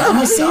water going, am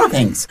I seeing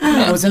things? And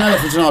there was an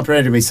elephant and all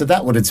parading me. So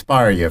that would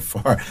inspire you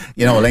for,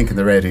 a link in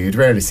the radio. You'd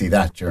rarely see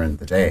that during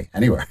the day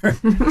anywhere.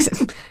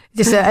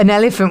 Just an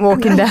elephant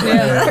walking down.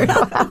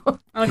 Wow.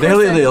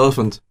 Nelly the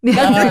elephant.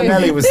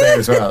 Nelly was there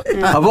as well.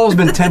 I've always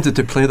been tempted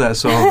to play that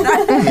song,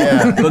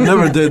 but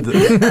never did.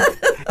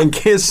 In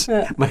case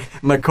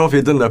my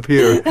coffee didn't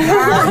appear.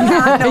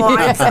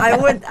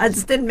 I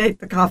just didn't make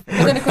the coffee.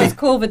 And then of course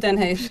COVID then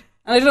hit.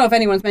 And I don't know if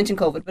anyone's mentioned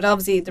COVID, but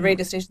obviously the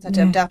radio stations had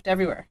to adapt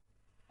everywhere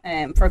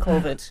for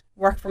COVID.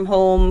 Work from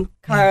home.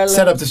 Carl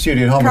set up the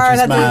studio at home, which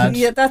was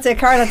mad. That's it.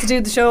 Carl had to do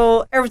the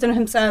show, everything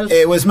himself.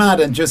 It was mad,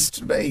 and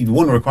just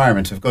one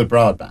requirement of good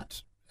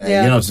broadband.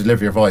 To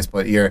deliver your voice,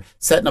 but you're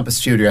setting up a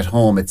studio at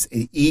home. It's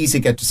easy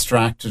to get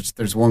distracted.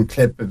 There's one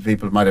clip that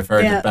people might have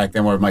heard it back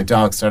then where my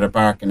dog started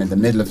barking in the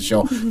middle of the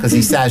show because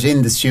he sat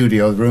in the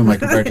studio, the room I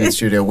converted to the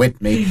studio with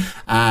me,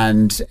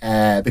 and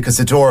because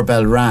the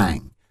doorbell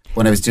rang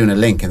when I was doing a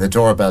link, and the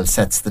doorbell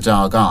sets the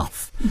dog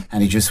off,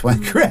 and he just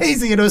went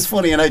crazy, and it was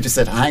funny, and I just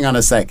said, hang on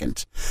a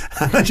second,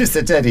 and I just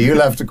said, Teddy,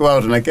 you'll have to go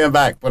out, and I came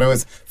back, but it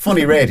was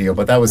funny radio,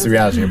 but that was the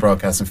reality of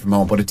broadcasting from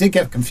home. But it did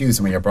get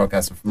confusing when you're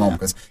broadcasting from home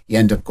because you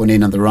end up going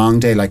in on the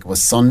wrong day, like it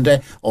was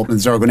Sunday, opening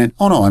the door, going in,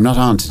 oh no, I'm not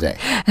on today.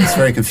 It's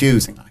very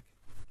confusing.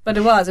 But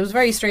it was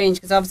very strange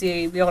because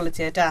obviously we all had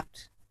to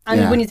adapt.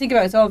 And when you think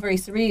about it, it's all very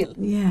surreal.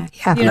 Yeah.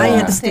 I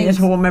had to stay at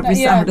home every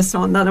Saturday,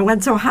 Sunday, and it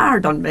went so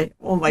hard on me.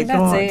 Oh my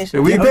God. That's it.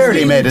 We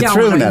barely made it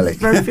through, Nelly.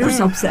 Very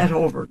fierce upset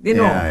over,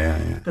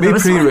 Yeah. We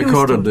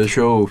pre-recorded the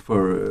show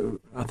for,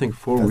 I think,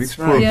 4 weeks,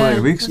 4 or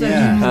 5 weeks.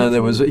 Yeah. And it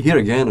was, here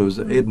again, it was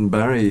Aidan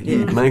Barry. He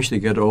managed to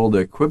get all the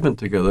equipment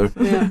together.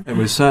 And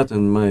we sat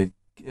in my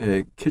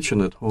kitchen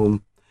at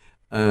home,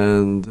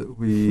 and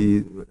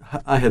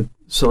I had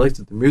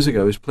selected the music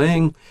I was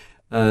playing,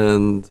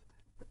 and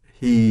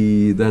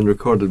he then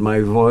recorded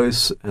my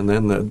voice, and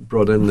then that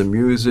brought in the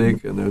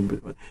music, and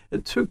then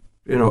it took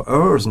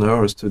hours and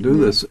hours to do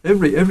this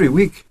every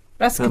week.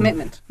 That's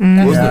commitment.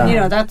 Wasn't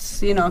it? That's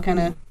kind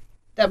of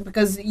that,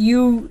 because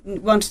you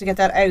wanted to get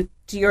that out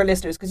to your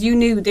listeners, because you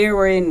knew they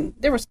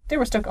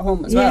were stuck at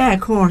home as well. Yeah,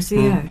 of course,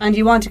 yeah. And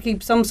you want to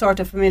keep some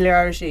sort of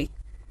familiarity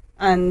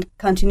and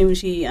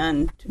continuity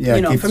and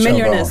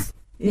familiarness,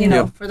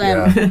 for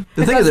them. Yeah.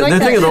 The thing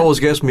that always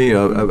gets me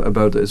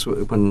about it is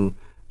when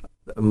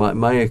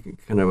my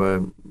kind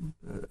of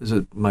is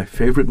it my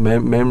favorite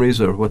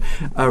memories or what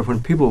are when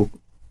people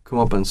come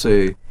up and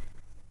say,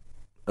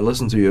 "I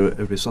listen to you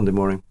every Sunday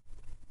morning."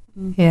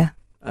 Yeah,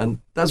 and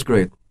that's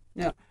great.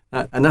 Yeah,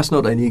 and that's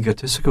not an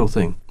egotistical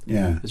thing.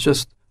 Yeah, it's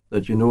just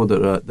that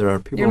there are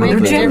people. You're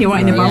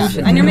genuine about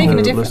it, and you're making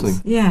a difference.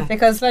 Listening. Yeah,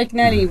 because like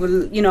Nelly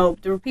will,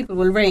 the people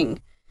will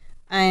ring,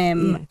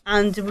 and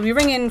we'll be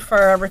ringing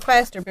for a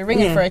request or be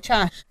ringing for a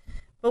chat.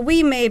 But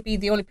we may be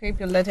the only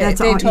people that they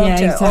talk to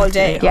all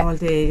day. All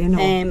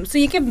day, so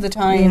you give them the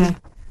time,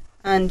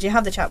 and you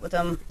have the chat with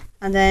them,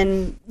 and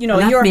then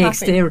that you're makes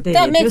happy. Their day.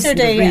 That makes their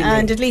day, really.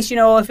 and at least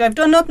if I've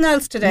done nothing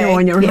else today,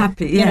 and you're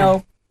happy.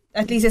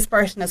 At least this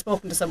person has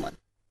spoken to someone,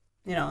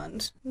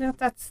 and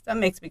that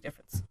makes a big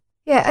difference.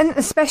 Yeah, and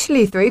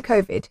especially through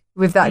COVID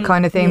with that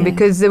kind of thing,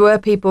 because there were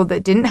people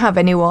that didn't have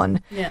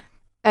anyone. Yeah.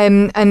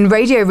 And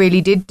radio really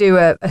did do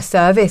a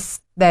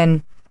service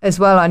then as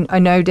well. I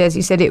know, Des,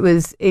 you said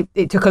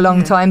it took a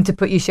long time to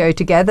put your show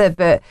together,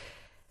 but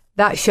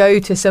that show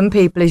to some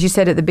people, as you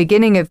said at the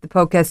beginning of the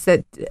podcast,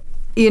 that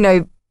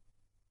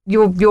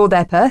you're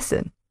their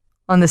person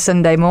on the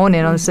Sunday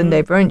morning, on the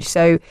Sunday brunch.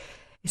 So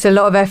it's a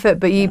lot of effort,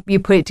 but you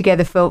put it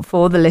together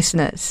for the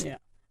listeners. Yeah.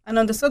 And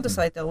on the other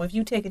side, though, if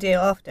you take a day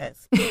off, Des,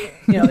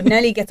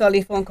 Nelly gets all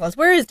these phone calls.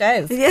 Where is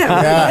Des?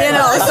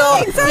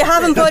 Yeah. So you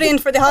haven't put in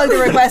for the holiday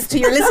request to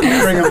your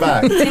listeners. Bring him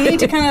back. So you need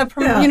to kind of,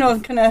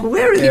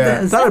 Where is he?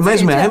 Des? That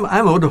reminds me, I'm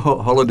out of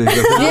holidays.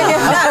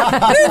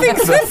 Moving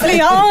swiftly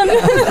on.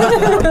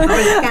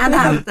 Can't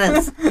have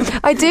this.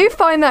 I do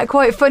find that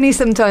quite funny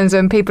sometimes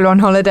when people are on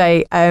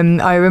holiday.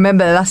 I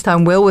remember the last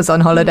time Will was on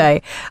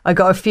holiday, I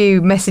got a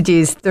few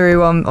messages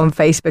through on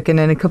Facebook and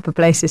in a couple of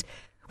places.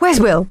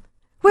 Where's Will?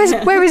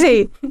 Where is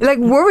he? Like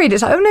worried.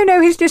 It's like, oh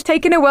no, he's just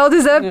taking a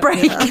well-deserved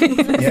break.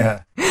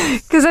 Yeah.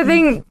 Because I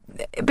think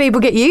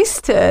people get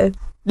used to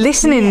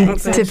listening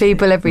to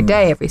people every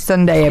day, every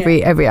Sunday,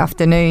 every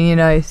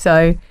afternoon.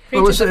 So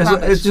well,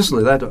 it's just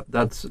like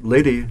that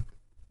lady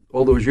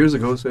all those years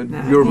ago said,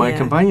 "You're my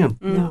companion."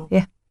 No.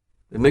 Yeah.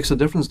 It makes a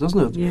difference,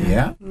 doesn't it?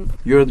 Yeah.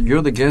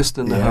 You're the guest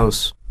in the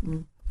house,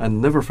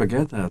 and never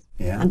forget that.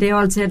 Yeah. And they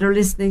all say they're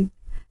listening.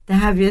 They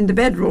have you in the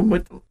bedroom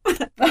with them. That's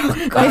a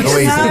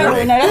different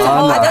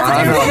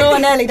show,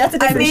 Nelly. That's a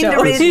different show. The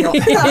radio.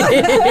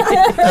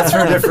 That's for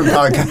a different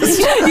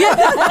podcast.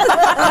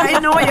 I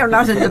know you're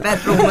not in the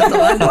bedroom with them.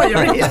 I know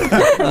you're here.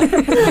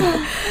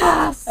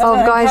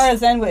 guys. Cara's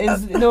then with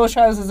his no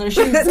trousers or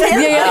shoes.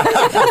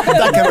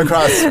 That came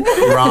across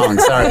wrong.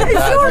 Sorry.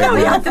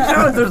 You have the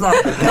trousers on.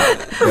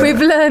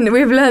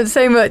 We've learned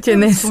so much in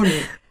this.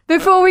 Funny.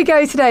 Before we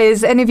go today,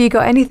 has any of you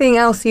got anything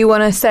else you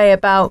want to say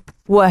about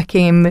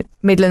working in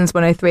Midlands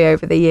 103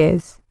 over the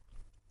years?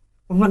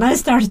 When I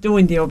started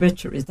doing the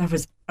obituaries,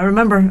 I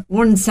remember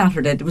one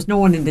Saturday, there was no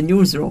one in the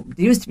newsroom.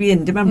 There used to be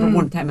do you remember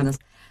one time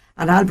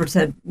and Albert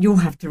said, you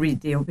have to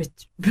read the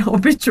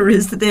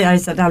obituaries today. I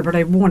said, Albert,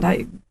 I won't.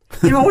 I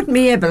wouldn't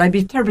be able. I'd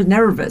be terribly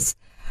nervous.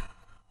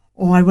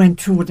 Oh, I went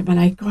through them and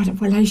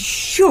I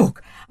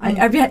shook.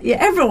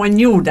 Everyone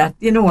knew that,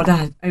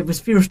 that I was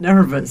fierce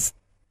nervous.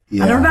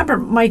 Yeah. And I remember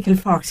Michael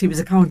Fox, he was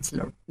a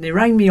counsellor, and he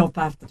rang me up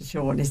after the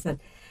show and he said,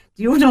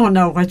 do you know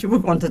now what you were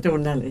going to do,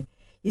 Nelly?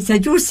 He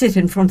said, you sit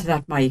in front of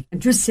that mic and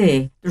just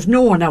say, there's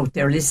no one out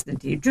there listening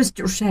to you, just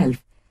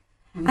yourself.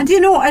 And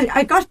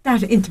I got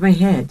that into my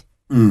head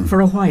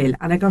for a while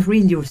and I got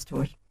real used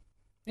to it.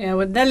 Yeah,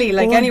 with Nelly,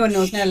 anyone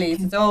knows Nelly,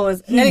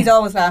 Nelly's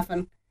always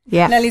laughing.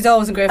 Yeah. Nelly's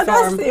always in great form.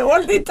 That's the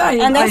only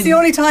time. And that's the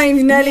only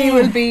time Nelly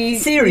will be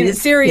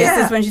serious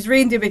yeah. is when she's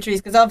reading the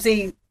obituaries, because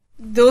obviously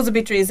those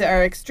obituaries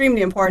are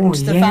extremely important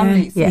to the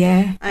families.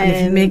 Yeah. And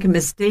if you make a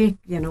mistake,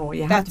 you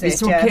have to be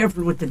so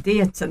careful with the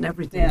dates and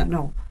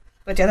everything,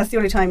 But that's the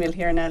only time you'll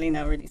hear Nelly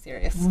now really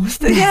serious.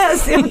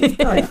 Yes, the only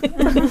time.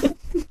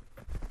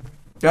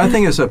 Yeah, I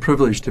think it's a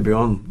privilege to be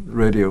on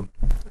radio.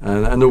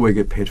 And I know we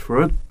get paid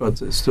for it,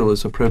 but it's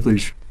a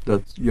privilege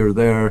that you're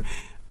there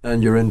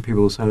and you're in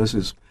people's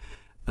houses.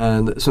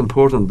 And it's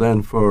important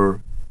then for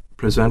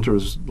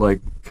presenters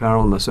like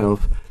Carol and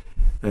myself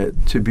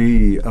to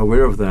be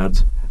aware of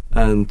that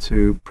and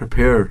to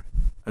prepare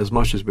as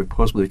much as we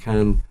possibly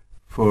can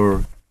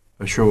for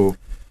a show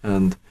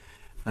and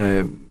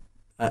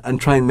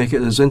try and make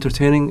it as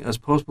entertaining as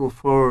possible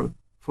for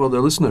the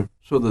listener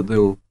so that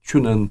they'll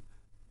tune in.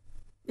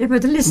 Yeah,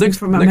 but the listeners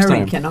from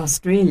America and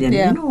Australia,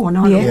 and all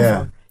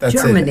over. That's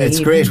Germany, it. It's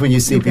great when you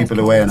see people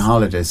away on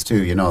holidays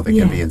too. They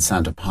can be in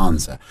Santa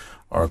Ponsa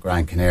or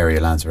Gran Canaria,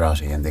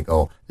 Lanzarote, and they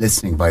go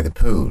listening by the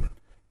pool.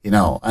 You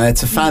know, and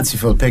it's a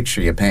fanciful picture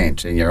you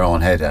paint in your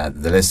own head.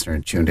 The listener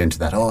tuned into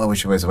that. Oh, I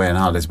wish I was away on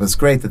holidays. But it's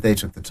great that they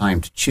took the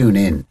time to tune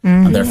in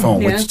on their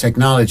phone, which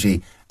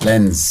technology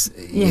lends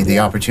you the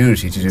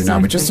opportunity to do now.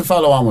 But just to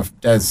follow on with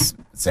Des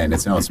saying,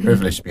 it's a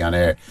privilege to be on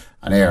air,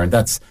 and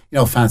that's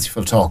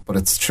fanciful talk, but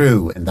it's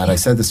true. In that I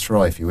said this to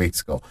Roy a few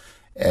weeks ago.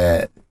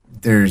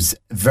 There's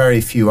very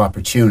few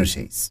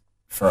opportunities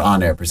for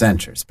on-air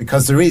presenters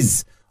because there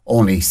is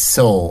only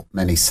so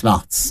many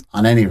slots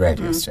on any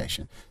radio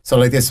station. So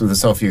like this one,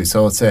 there's so few.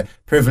 So it's a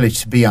privilege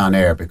to be on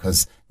air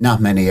because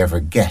not many ever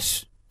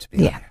get to be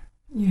on air.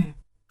 Yeah,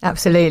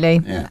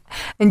 absolutely. Yeah.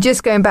 And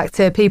just going back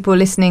to people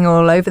listening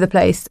all over the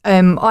place,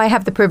 I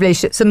have the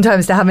privilege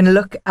sometimes to having a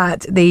look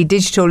at the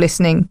digital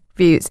listening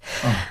views.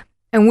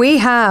 And we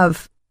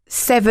have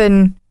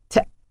 7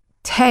 to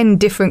 10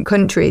 different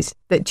countries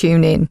that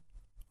tune in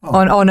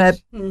on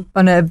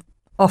a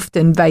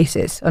often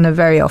basis, on a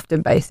very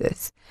often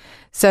basis.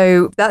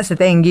 So that's the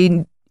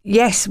thing.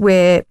 Yes,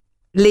 we're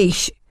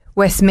Laois,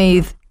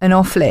 Westmeath and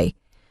Offaly,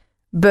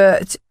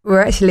 but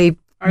we're actually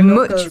our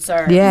locals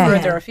are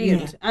further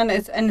afield, and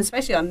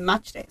especially on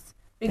match days,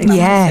 big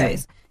match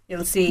days,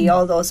 you'll see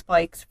all those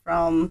spikes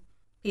from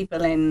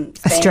people in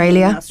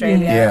Spain,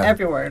 Australia,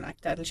 everywhere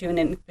like that'll tune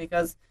in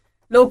because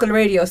local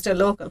radio is still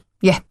local.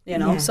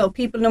 So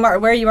people, no matter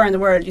where you are in the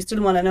world, you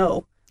still want to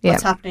know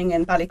what's happening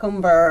in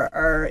Ballycumber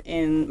or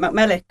in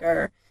Mountmellick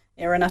or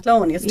in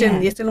Athlone. You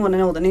still want to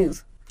know the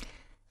news.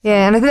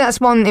 Yeah, and I think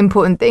that's one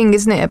important thing,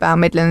 isn't it, about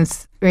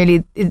Midlands,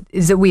 really,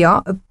 is that we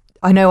are,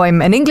 I know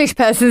I'm an English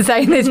person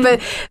saying this,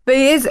 but it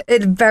is a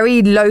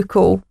very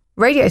local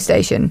radio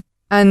station,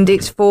 and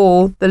it's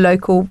for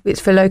local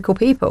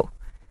people.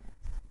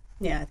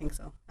 Yeah, I think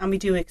so. And we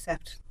do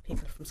accept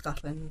people from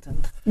Scotland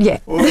and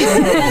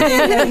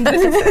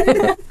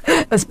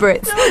us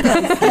Brits.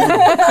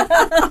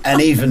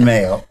 And even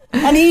Mayo.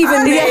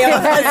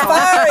 As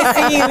far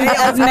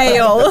as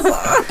Mayo.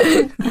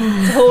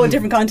 It's a whole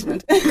different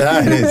continent.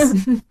 That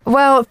is.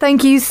 Well,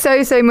 thank you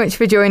so much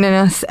for joining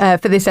us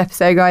for this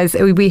episode, guys.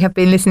 We have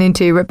been listening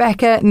to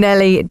Rebecca,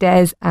 Nelly,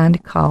 Des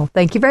and Carl.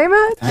 Thank you very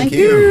much. Thank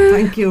you.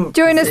 Thank you.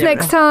 Join us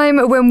next time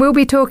when we'll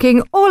be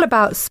talking all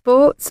about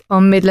sports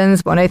on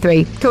Midlands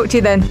 103. Talk to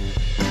you then.